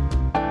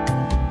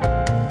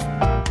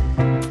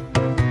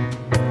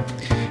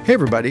 Hey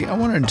everybody, I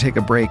wanted to take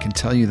a break and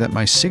tell you that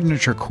my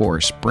signature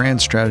course,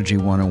 Brand Strategy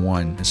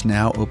 101, is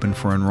now open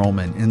for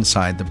enrollment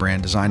inside the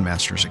Brand Design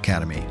Masters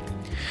Academy.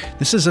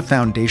 This is a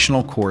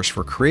foundational course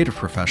for creative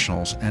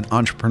professionals and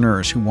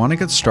entrepreneurs who want to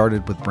get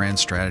started with brand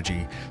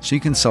strategy so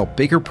you can sell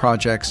bigger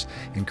projects,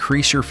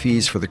 increase your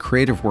fees for the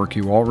creative work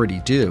you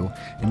already do,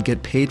 and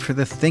get paid for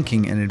the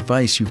thinking and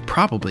advice you've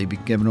probably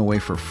been given away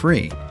for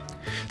free.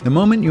 The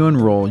moment you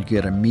enroll, you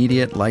get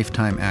immediate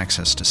lifetime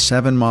access to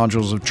 7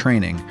 modules of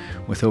training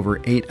with over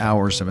 8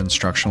 hours of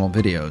instructional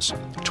videos,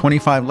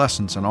 25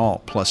 lessons in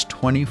all, plus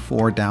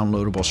 24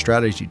 downloadable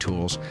strategy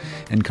tools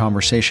and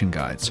conversation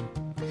guides.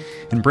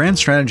 In Brand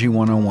Strategy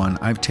 101,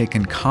 I've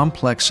taken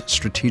complex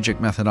strategic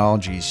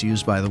methodologies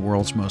used by the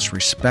world's most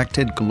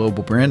respected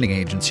global branding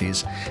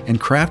agencies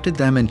and crafted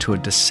them into a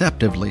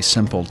deceptively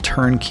simple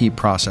turnkey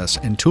process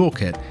and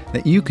toolkit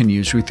that you can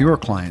use with your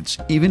clients,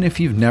 even if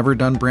you've never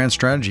done brand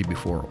strategy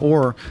before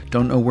or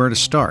don't know where to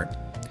start.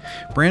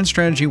 Brand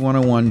Strategy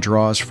 101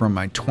 draws from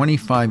my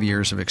 25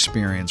 years of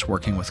experience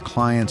working with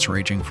clients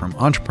ranging from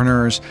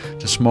entrepreneurs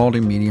to small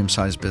to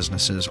medium-sized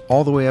businesses,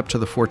 all the way up to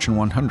the Fortune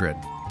 100.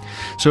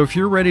 So if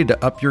you're ready to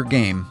up your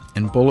game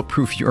and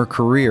bulletproof your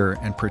career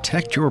and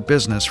protect your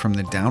business from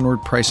the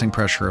downward pricing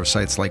pressure of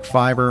sites like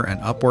Fiverr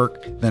and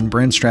Upwork, then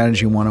Brand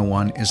Strategy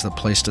 101 is the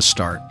place to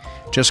start.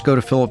 Just go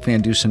to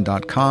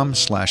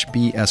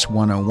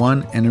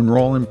philipvandusen.com/BS101 and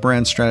enroll in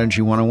Brand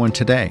Strategy 101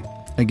 today.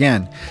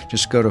 Again,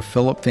 just go to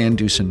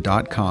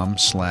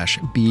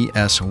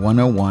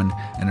philipvandusen.com/BS101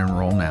 and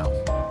enroll now.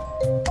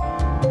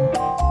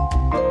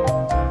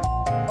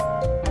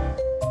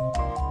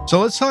 So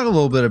let's talk a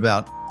little bit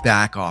about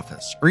back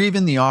office or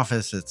even the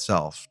office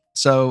itself.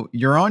 So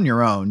you're on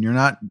your own. You're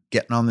not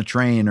getting on the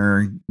train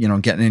or,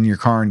 getting in your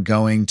car and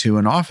going to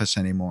an office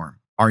anymore.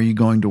 Are you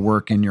going to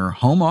work in your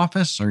home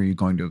office? Are you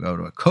going to go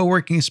to a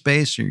co-working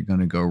space? Are you going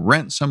to go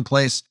rent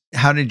someplace?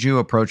 How did you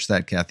approach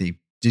that, Kathy?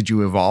 Did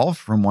you evolve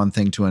from one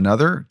thing to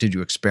another? Did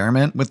you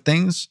experiment with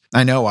things?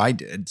 I know I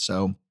did.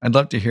 So I'd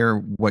love to hear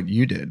what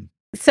you did.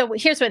 So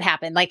here's what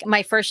happened. Like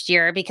my first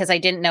year, because I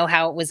didn't know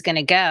how it was going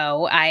to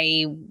go,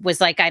 I was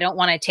like, I don't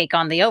want to take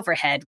on the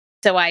overhead.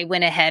 So I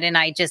went ahead and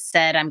I just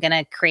said, I'm going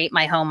to create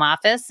my home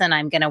office and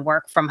I'm going to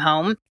work from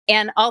home.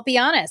 And I'll be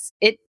honest,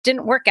 it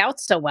didn't work out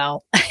so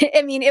well.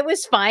 I mean, it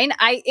was fine.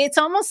 It's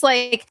almost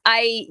like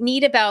I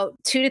need about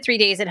 2 to 3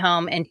 days at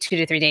home and 2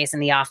 to 3 days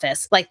in the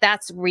office. Like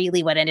that's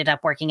really what ended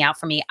up working out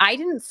for me. I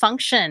didn't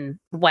function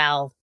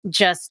well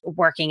just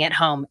working at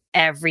home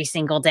every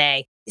single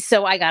day.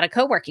 So I got a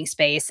co-working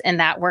space and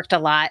that worked a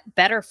lot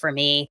better for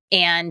me.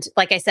 And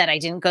like I said, I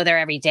didn't go there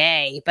every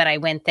day, but I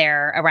went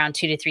there around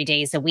 2 to 3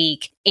 days a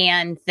week.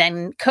 And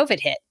then COVID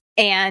hit.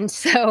 And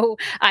so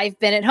I've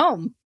been at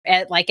home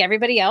like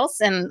everybody else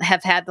and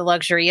have had the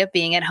luxury of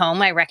being at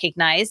home, I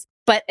recognize.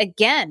 But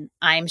again,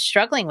 I'm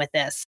struggling with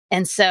this.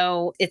 And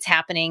so it's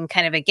happening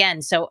kind of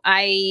again. So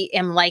I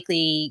am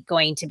likely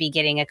going to be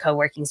getting a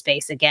co-working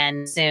space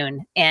again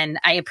soon. And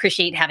I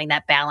appreciate having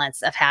that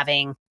balance of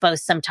having both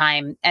some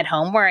time at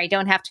home where I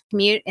don't have to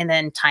commute and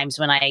then times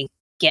when I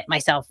get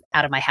myself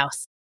out of my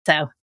house.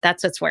 So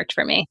that's what's worked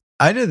for me.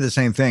 I did the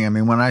same thing. I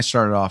mean, when I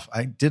started off,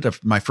 I did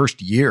my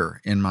first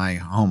year in my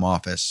home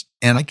office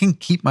and I can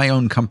keep my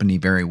own company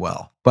very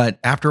well. But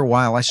after a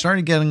while, I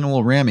started getting a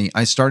little rammy.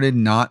 I started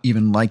not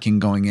even liking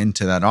going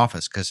into that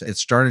office because it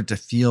started to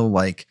feel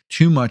like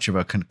too much of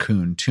a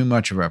cocoon, too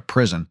much of a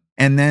prison.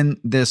 And then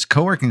this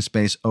co-working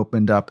space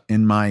opened up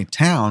in my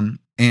town.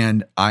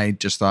 And I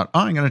just thought,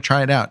 oh, I'm going to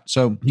try it out.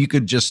 So you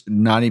could just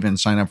not even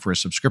sign up for a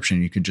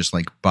subscription. You could just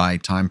like buy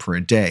time for a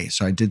day.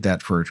 So I did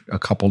that for a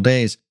couple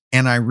days.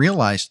 And I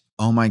realized,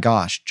 oh my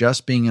gosh,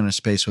 just being in a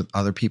space with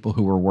other people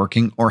who were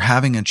working or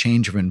having a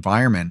change of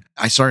environment,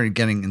 I started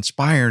getting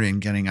inspired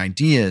and getting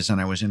ideas and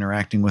I was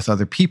interacting with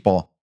other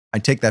people. I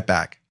take that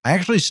back. I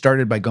actually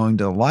started by going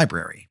to the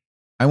library.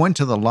 I went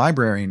to the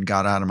library and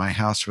got out of my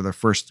house for the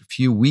first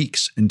few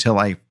weeks until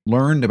I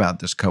learned about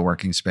this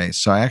co-working space.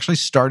 So I actually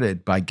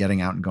started by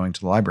getting out and going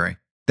to the library.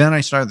 Then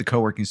I started the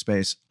co-working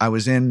space. I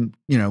was in,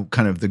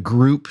 kind of the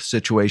group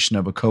situation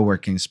of a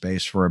co-working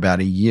space for about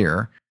a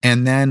year.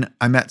 And then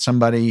I met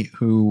somebody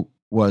who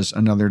was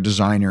another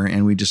designer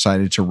and we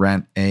decided to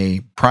rent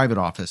a private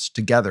office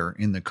together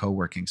in the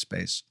co-working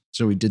space.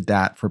 So we did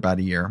that for about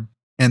a year.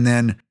 And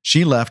then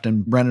she left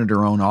and rented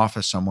her own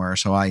office somewhere.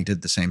 So I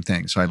did the same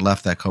thing. So I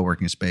left that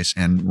co-working space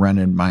and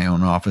rented my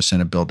own office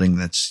in a building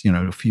that's,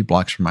 a few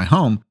blocks from my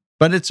home.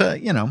 But it's a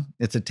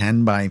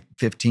 10 by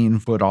 15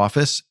 foot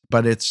office,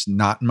 but it's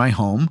not in my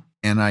home.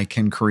 And I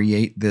can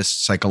create this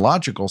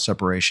psychological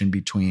separation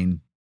between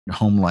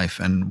home life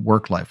and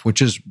work life,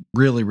 which is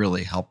really,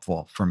 really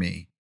helpful for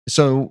me.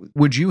 So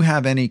would you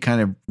have any kind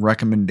of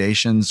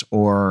recommendations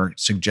or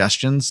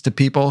suggestions to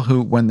people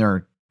who, when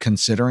they're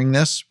considering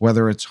this,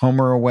 whether it's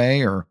home or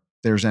away, or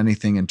there's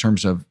anything in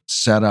terms of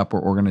setup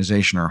or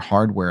organization or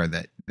hardware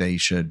that they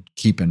should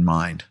keep in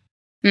mind?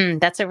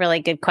 That's a really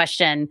good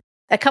question.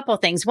 A couple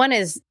of things. One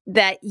is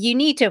that you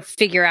need to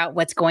figure out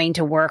what's going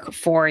to work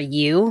for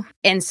you.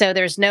 And so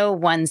there's no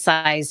one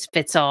size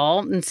fits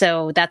all. And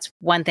so that's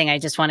one thing I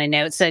just want to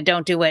note. So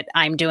don't do what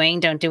I'm doing.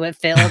 Don't do what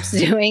Philip's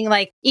doing.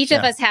 Like each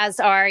of us has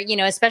our,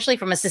 especially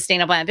from a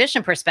sustainable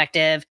ambition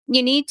perspective,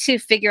 you need to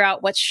figure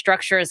out what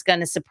structure is going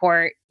to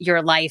support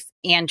your life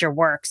and your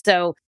work.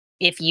 So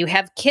if you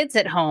have kids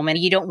at home and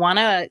you don't want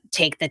to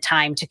take the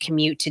time to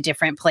commute to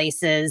different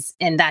places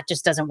and that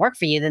just doesn't work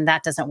for you, then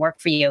that doesn't work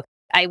for you.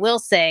 I will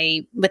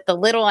say, with the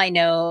little I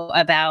know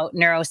about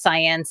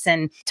neuroscience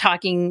and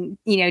talking,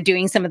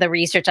 doing some of the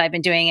research I've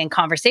been doing and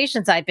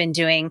conversations I've been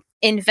doing,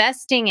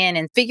 investing in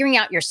and figuring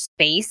out your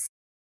space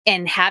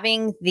and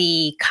having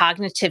the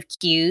cognitive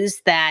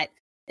cues that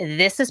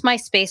this is my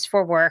space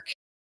for work,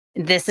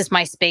 this is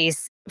my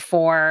space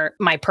for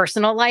my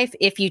personal life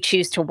if you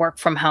choose to work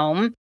from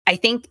home. I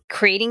think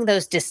creating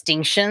those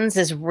distinctions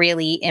is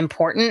really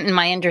important. And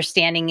my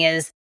understanding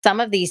is some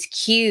of these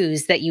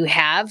cues that you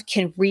have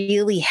can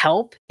really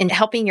help in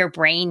helping your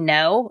brain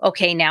know,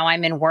 okay, now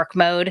I'm in work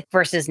mode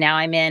versus now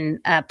I'm in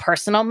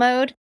personal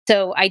mode.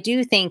 So I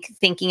do think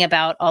thinking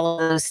about all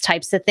of those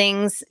types of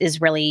things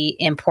is really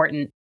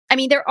important. I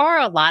mean, there are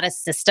a lot of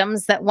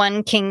systems that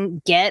one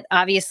can get,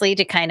 obviously,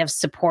 to kind of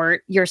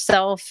support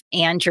yourself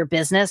and your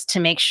business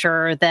to make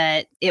sure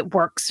that it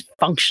works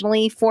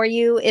functionally for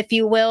you, if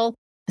you will.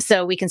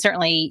 So we can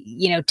certainly,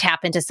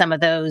 tap into some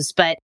of those.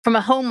 But from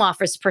a home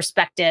office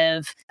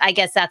perspective, I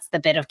guess that's the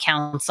bit of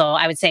counsel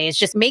I would say is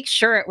just make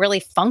sure it really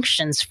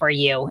functions for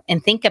you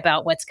and think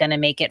about what's going to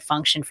make it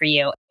function for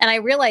you. And I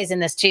realize in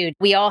this too,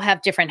 we all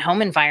have different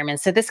home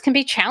environments. So this can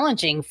be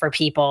challenging for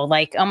people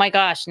like, oh my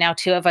gosh, now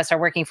 2 of us are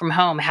working from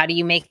home. How do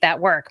you make that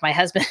work? My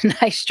husband and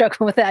I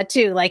struggle with that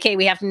too. Like, hey,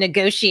 we have to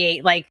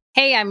negotiate like,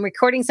 hey, I'm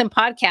recording some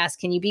podcasts.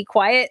 Can you be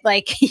quiet?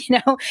 Like,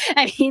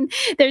 I mean,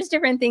 there's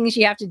different things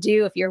you have to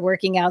do if you're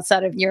working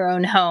outside of your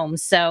own home.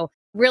 So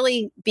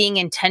really being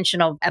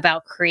intentional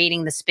about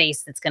creating the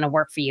space that's going to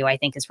work for you, I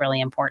think is really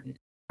important.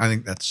 I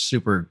think that's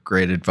super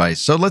great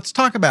advice. So let's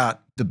talk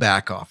about the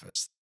back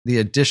office. the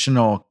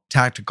additional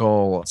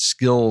tactical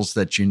skills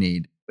that you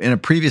need. In a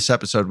previous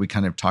episode, we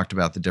kind of talked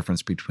about the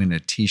difference between a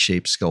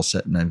T-shaped skill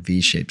set and a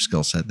V-shaped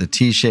skill set. The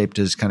T-shaped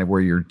is kind of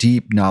where you're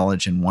deep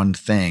knowledge in one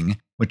thing,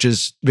 which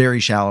is very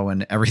shallow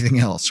in everything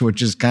else,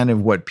 which is kind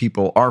of what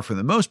people are for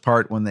the most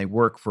part when they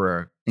work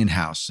for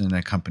in-house in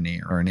a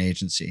company or an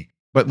agency.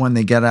 But when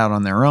they get out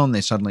on their own,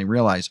 they suddenly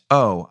realize,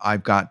 oh,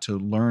 I've got to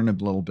learn a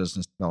little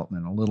business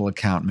development, a little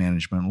account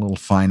management, a little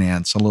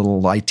finance, a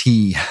little IT,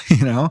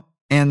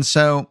 And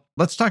so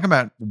let's talk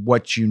about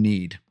what you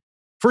need.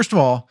 First of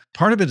all,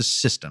 part of it is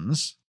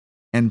systems,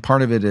 and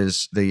part of it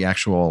is the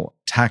actual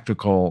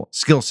tactical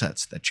skill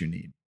sets that you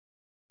need.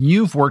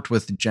 You've worked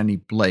with Jenny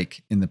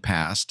Blake in the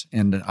past,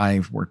 and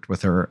I've worked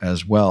with her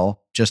as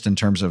well, just in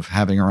terms of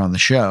having her on the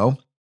show.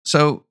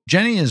 So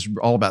Jenny is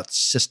all about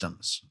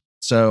systems.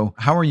 So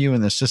how are you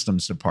in the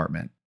systems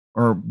department?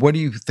 Or what do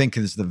you think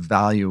is the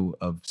value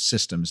of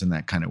systems in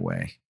that kind of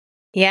way?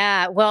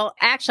 Yeah, well,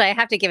 actually, I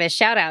have to give a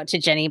shout out to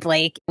Jenny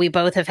Blake. We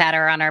both have had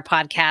her on our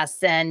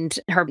podcast, and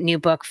her new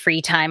book,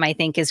 Free Time, I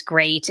think is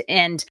great.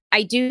 And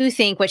I do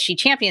think what she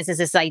champions is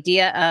this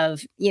idea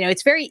of,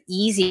 it's very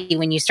easy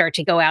when you start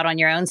to go out on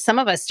your own. Some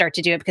of us start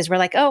to do it because we're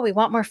like, oh, we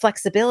want more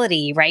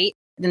flexibility, right?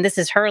 And this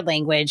is her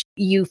language.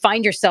 You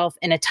find yourself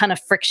in a ton of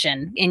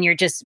friction and you're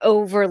just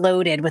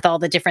overloaded with all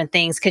the different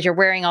things because you're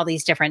wearing all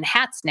these different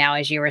hats now,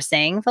 as you were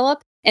saying,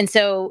 Philip. And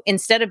so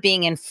instead of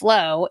being in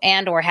flow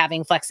and or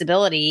having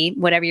flexibility,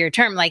 whatever your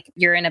term, like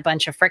you're in a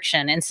bunch of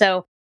friction. And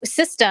so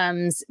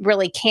systems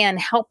really can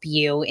help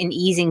you in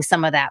easing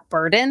some of that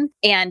burden.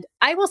 And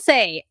I will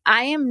say,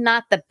 I am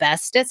not the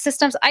best at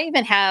systems. I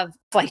even have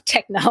like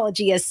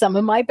technology as some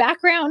of my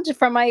background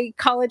from my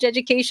college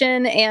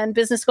education and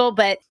business school,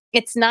 but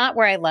it's not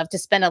where I love to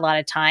spend a lot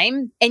of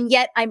time. And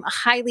yet I'm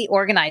highly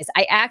organized.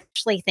 I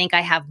actually think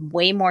I have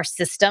way more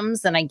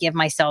systems than I give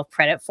myself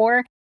credit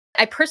for.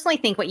 I personally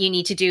think what you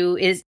need to do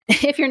is,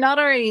 if you're not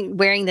already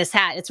wearing this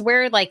hat, it's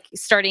where, like,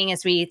 starting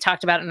as we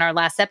talked about in our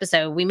last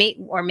episode,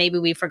 maybe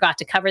we forgot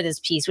to cover this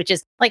piece, which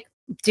is like,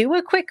 do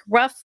a quick,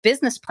 rough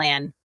business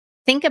plan.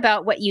 Think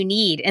about what you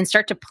need and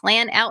start to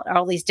plan out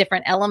all these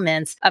different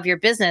elements of your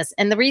business.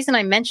 And the reason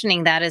I'm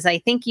mentioning that is I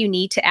think you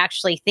need to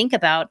actually think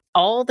about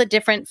all the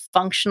different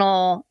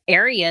functional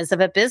areas of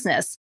a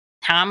business.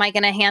 How am I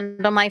going to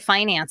handle my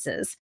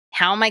finances?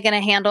 How am I going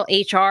to handle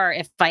HR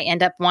if I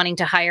end up wanting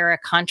to hire a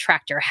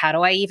contractor? How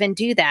do I even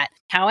do that?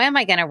 How am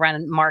I going to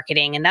run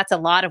marketing? And that's a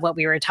lot of what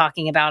we were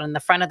talking about in the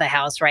front of the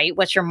house, right?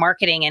 What's your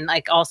marketing? And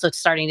like also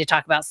starting to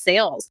talk about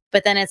sales.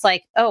 But then it's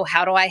like, oh,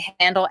 how do I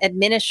handle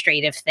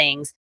administrative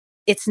things?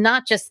 It's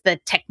not just the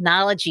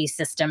technology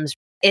systems.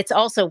 It's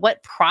also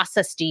what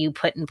process do you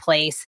put in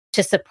place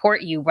to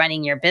support you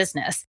running your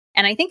business?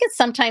 And I think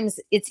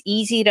sometimes it's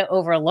easy to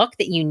overlook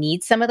that you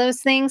need some of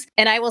those things.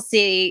 And I will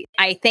say,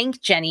 I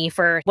thank Jenny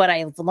for what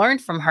I've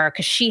learned from her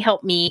because she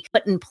helped me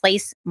put in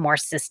place more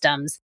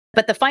systems.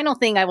 But the final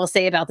thing I will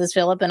say about this,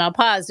 Philip, and I'll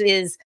pause,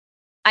 is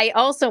I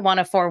also want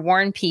to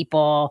forewarn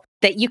people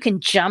that you can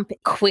jump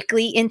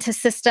quickly into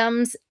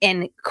systems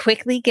and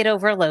quickly get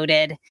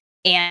overloaded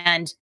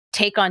and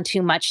take on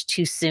too much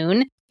too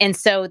soon. And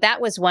so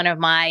that was one of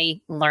my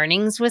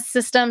learnings with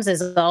systems,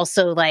 is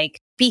also like,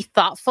 be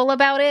thoughtful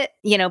about it,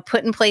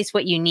 put in place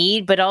what you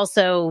need, but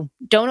also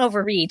don't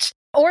overreach,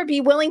 or be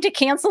willing to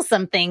cancel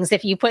some things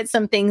if you put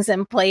some things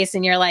in place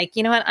and you're like,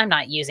 you know what, I'm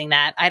not using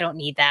that. I don't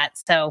need that.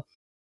 So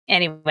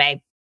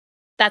anyway,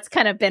 that's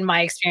kind of been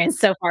my experience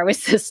so far with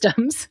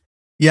systems.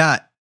 Yeah.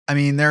 I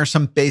mean, there are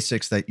some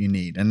basics that you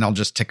need, and I'll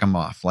just tick them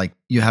off. Like,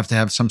 you have to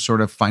have some sort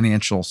of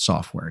financial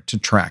software to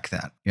track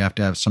that. You have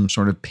to have some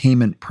sort of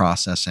payment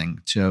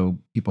processing so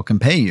people can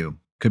pay you.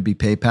 Could be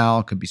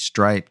PayPal, could be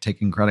Stripe,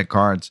 taking credit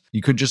cards.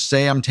 You could just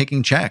say, I'm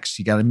taking checks.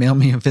 You got to mail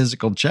me a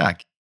physical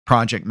check.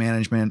 Project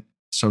management,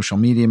 social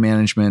media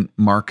management,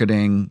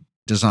 marketing,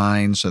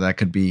 design. So that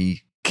could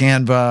be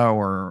Canva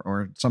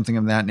or something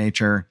of that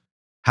nature.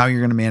 How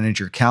you're going to manage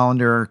your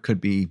calendar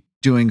could be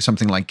doing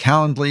something like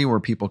Calendly,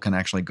 where people can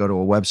actually go to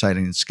a website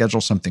and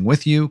schedule something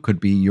with you. Could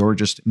be you're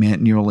just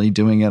manually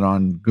doing it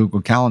on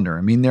Google Calendar.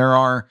 I mean, there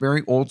are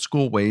very old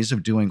school ways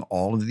of doing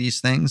all of these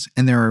things,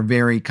 and there are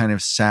very kind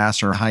of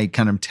SaaS or high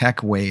kind of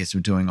tech ways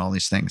of doing all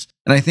these things.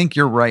 And I think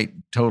you're right,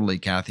 totally,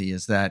 Kathy,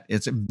 is that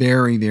it's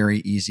very, very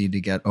easy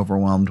to get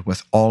overwhelmed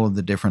with all of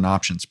the different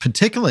options,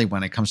 particularly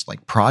when it comes to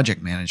like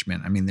project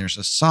management. I mean, there's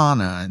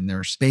Asana and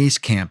there's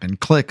Basecamp and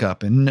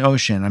ClickUp and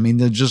Notion. I mean,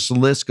 the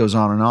list goes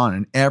on,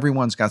 and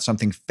everyone's got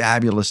something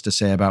fabulous to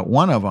say about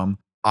one of them.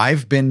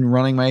 I've been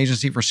running my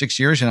agency for 6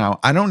 years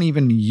now. I don't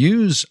even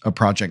use a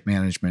project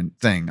management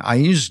thing. I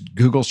use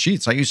Google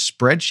Sheets. I use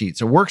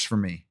spreadsheets. It works for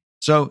me.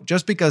 So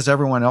just because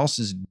everyone else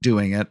is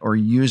doing it or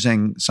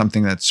using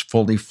something that's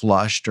fully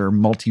flushed or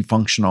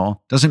multifunctional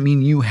doesn't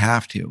mean you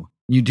have to.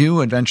 You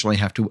do eventually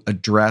have to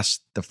address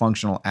the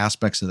functional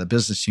aspects of the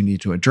business you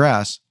need to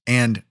address.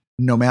 And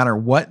no matter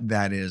what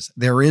that is,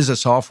 there is a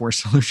software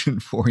solution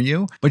for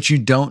you, but you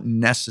don't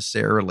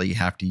necessarily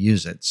have to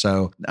use it.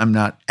 So I'm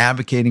not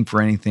advocating for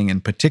anything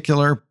in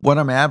particular. What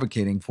I'm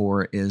advocating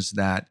for is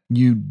that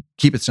you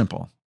keep it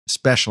simple,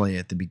 especially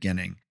at the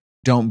beginning.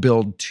 don't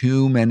build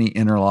too many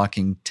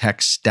interlocking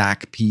tech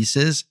stack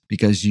pieces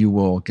because you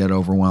will get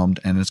overwhelmed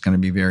and it's going to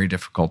be very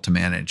difficult to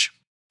manage.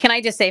 Can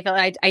I just say, Phil,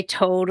 I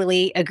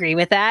totally agree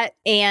with that.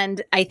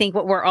 And I think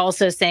what we're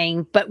also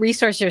saying, but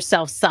resource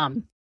yourself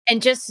some.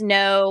 And just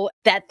know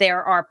that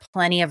there are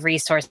plenty of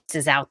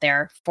resources out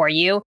there for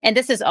you. And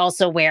this is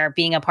also where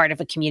being a part of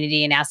a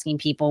community and asking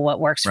people what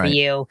works for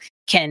you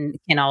can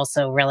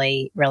also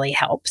really, really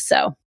help.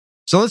 So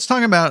let's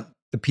talk about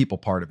the people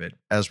part of it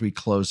as we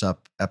close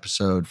up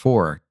episode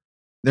 4.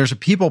 There's a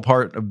people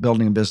part of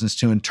building a business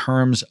too, in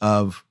terms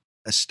of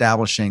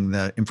establishing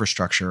the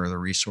infrastructure or the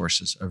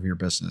resources of your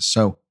business.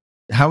 So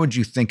how would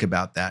you think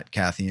about that,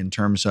 Kathy, in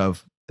terms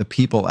of the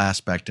people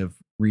aspect of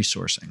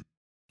resourcing?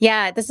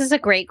 Yeah, this is a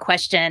great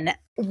question.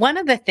 One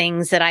of the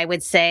things that I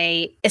would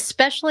say,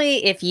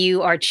 especially if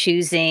you are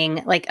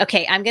choosing, like,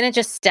 okay, I'm going to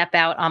just step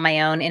out on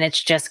my own and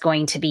it's just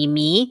going to be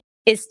me,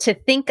 is to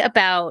think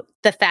about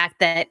the fact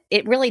that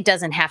it really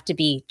doesn't have to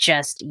be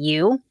just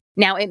you.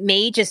 Now, it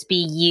may just be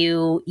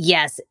you,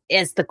 yes,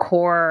 as the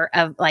core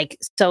of like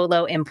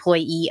solo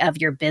employee of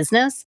your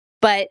business,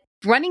 but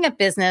running a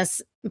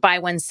business by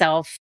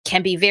oneself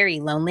can be very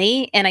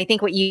lonely. And I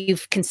think what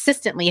you've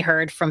consistently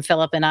heard from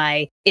Philip and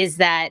I is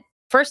that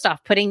first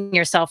off, putting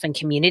yourself in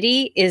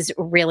community is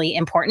really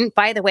important.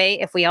 By the way,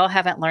 if we all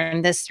haven't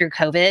learned this through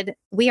COVID,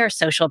 we are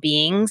social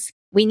beings.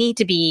 We need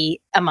to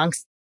be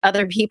amongst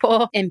other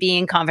people and be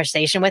in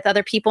conversation with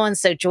other people. And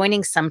so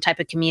joining some type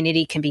of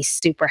community can be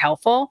super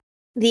helpful.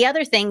 The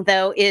other thing,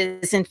 though,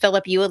 is, and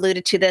Philip, you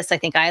alluded to this, I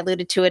think I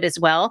alluded to it as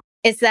well,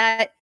 is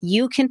that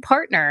you can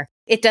partner.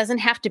 It doesn't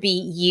have to be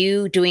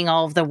you doing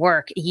all of the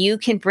work. You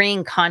can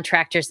bring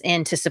contractors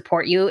in to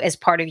support you as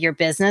part of your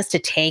business to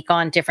take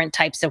on different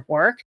types of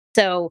work.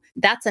 So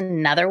that's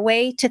another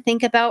way to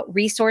think about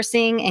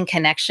resourcing and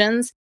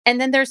connections. And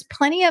then there's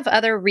plenty of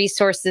other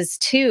resources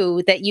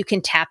too that you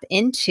can tap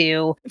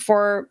into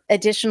for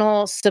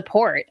additional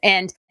support.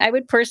 And I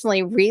would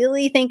personally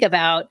really think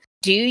about,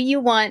 do you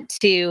want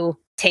to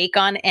take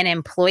on an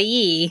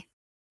employee,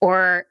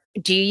 or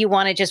do you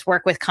want to just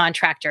work with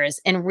contractors?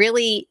 And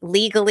really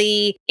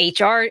legally,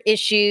 HR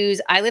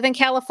issues. I live in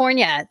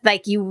California.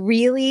 Like you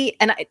really,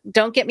 and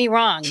don't get me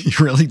wrong. You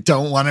really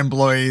don't want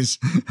employees.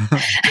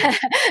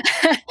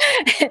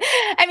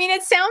 I mean,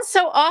 it sounds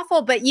so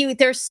awful, but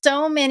there's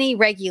so many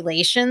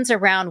regulations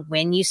around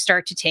when you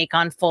start to take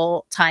on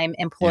full-time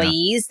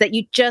employees that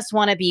you just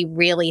want to be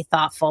really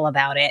thoughtful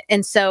about it.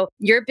 And so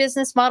your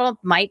business model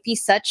might be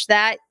such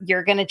that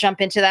you're going to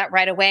jump into that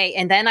right away.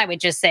 And then I would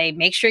just say,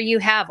 make sure you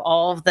have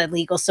all of the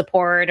legal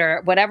support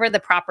or whatever the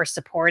proper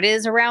support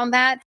is around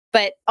that.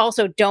 But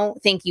also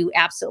don't think you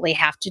absolutely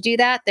have to do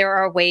that. There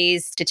are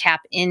ways to tap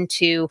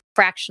into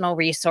fractional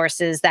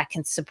resources that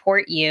can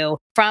support you,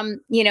 from,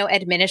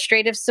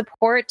 administrative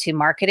support to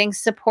marketing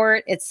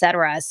support, et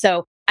cetera.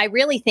 So I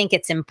really think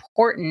it's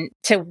important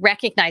to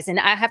recognize, and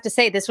I have to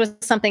say, this was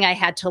something I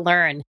had to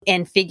learn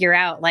and figure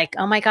out, like,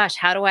 oh my gosh,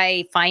 how do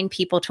I find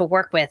people to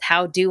work with?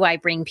 How do I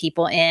bring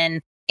people in?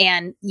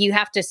 And you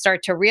have to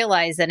start to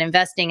realize that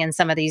investing in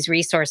some of these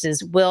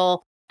resources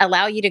will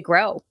allow you to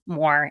grow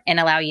more and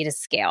allow you to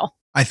scale.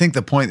 I think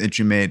the point that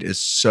you made is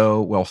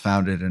so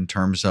well-founded in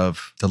terms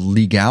of the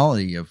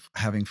legality of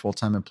having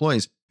full-time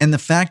employees. And the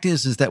fact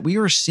is that we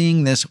are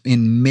seeing this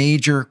in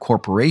major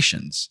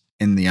corporations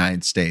in the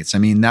United States. I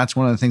mean, that's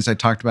one of the things I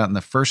talked about in the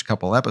first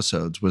couple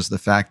episodes, was the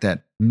fact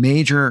that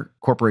major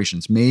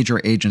corporations, major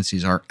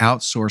agencies are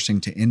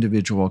outsourcing to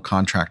individual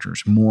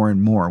contractors more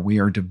and more. We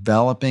are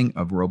developing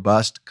a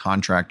robust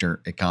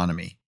contractor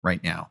economy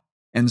right now.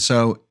 And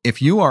so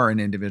if you are an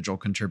individual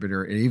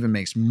contributor, it even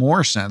makes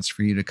more sense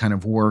for you to kind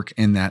of work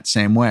in that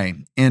same way.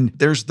 And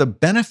there's the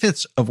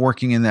benefits of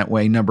working in that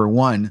way. Number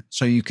one,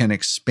 so you can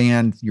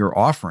expand your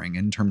offering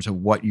in terms of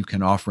what you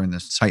can offer and the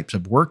types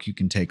of work you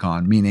can take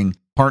on, meaning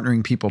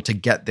partnering people to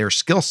get their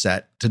skill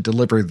set to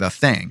deliver the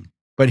thing.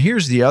 But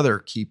here's the other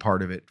key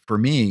part of it for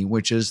me,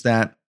 which is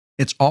that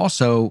it's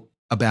also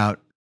about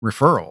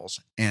referrals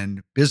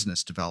and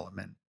business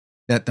development.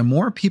 That the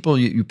more people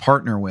you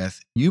partner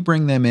with, you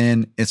bring them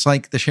in. It's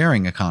like the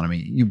sharing economy.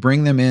 You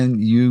bring them in,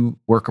 you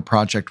work a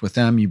project with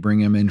them, you bring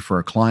them in for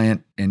a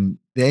client, and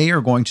they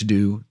are going to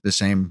do the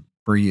same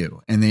for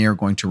you. And they are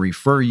going to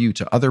refer you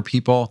to other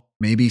people.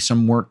 Maybe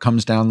some work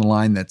comes down the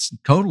line that's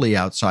totally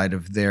outside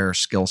of their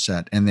skill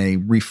set, and they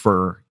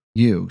refer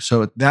you.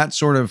 So that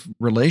sort of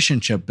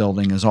relationship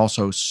building is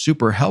also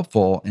super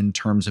helpful in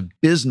terms of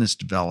business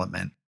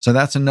development. So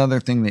that's another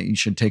thing that you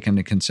should take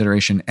into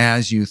consideration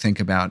as you think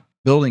about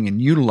building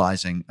and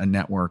utilizing a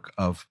network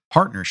of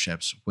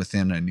partnerships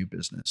within a new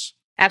business.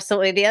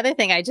 Absolutely. The other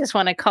thing I just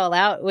want to call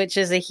out, which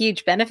is a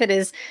huge benefit,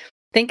 is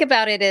think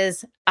about it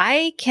as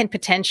I can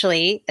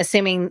potentially,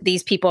 assuming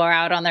these people are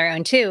out on their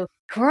own too,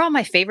 who are all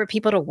my favorite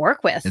people to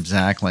work with?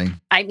 Exactly.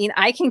 I mean,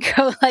 I can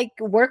go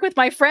work with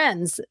my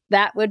friends.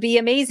 That would be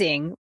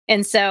amazing.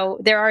 And so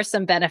there are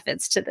some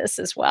benefits to this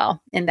as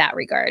well in that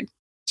regard.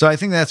 So I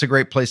think that's a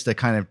great place to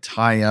kind of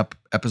tie up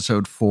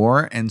episode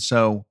 4. And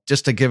so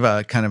just to give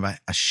a kind of a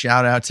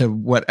shout out to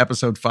what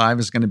episode 5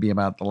 is going to be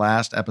about, the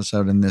last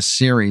episode in this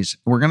series,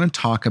 we're going to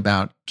talk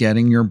about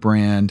getting your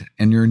brand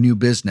and your new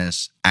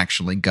business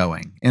actually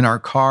going. In our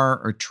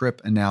car or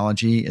trip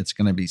analogy, it's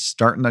going to be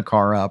starting the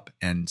car up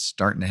and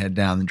starting to head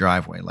down the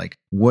driveway. Like,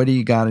 what do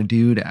you got to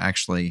do to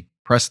actually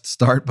press the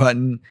start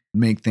button,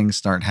 make things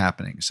start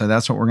happening? So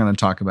that's what we're going to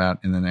talk about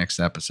in the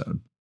next episode.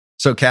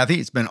 So Kathy,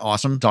 it's been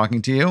awesome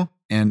talking to you.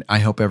 And I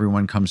hope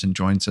everyone comes and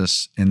joins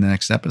us in the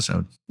next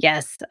episode.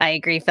 Yes, I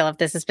agree, Philip.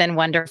 This has been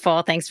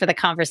wonderful. Thanks for the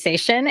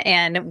conversation.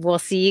 And we'll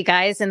see you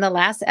guys in the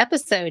last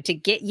episode to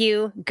get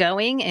you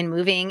going and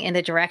moving in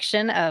the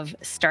direction of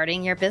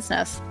starting your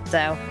business.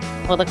 So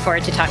we'll look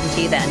forward to talking to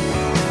you then.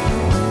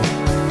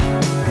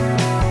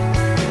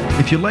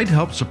 If you'd like to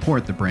help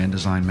support the Brand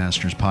Design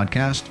Masters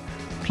podcast,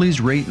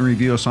 please rate and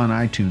review us on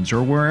iTunes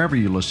or wherever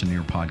you listen to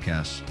your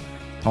podcasts.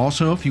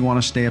 Also, if you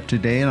want to stay up to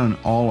date on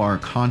all our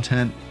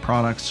content,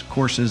 products,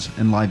 courses,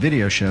 and live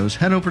video shows,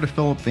 head over to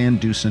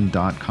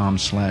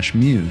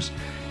philipvandusen.com/muse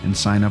and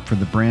sign up for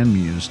the Brand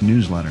Muse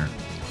newsletter.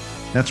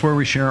 That's where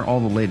we share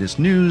all the latest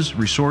news,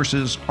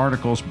 resources,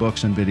 articles,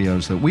 books, and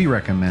videos that we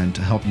recommend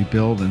to help you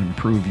build and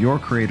improve your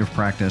creative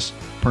practice,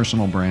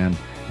 personal brand,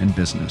 and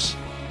business.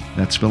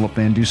 That's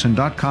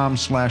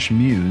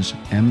philipvandusen.com/muse,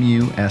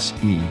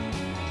 MUSE.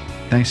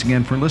 Thanks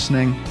again for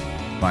listening.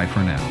 Bye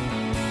for now.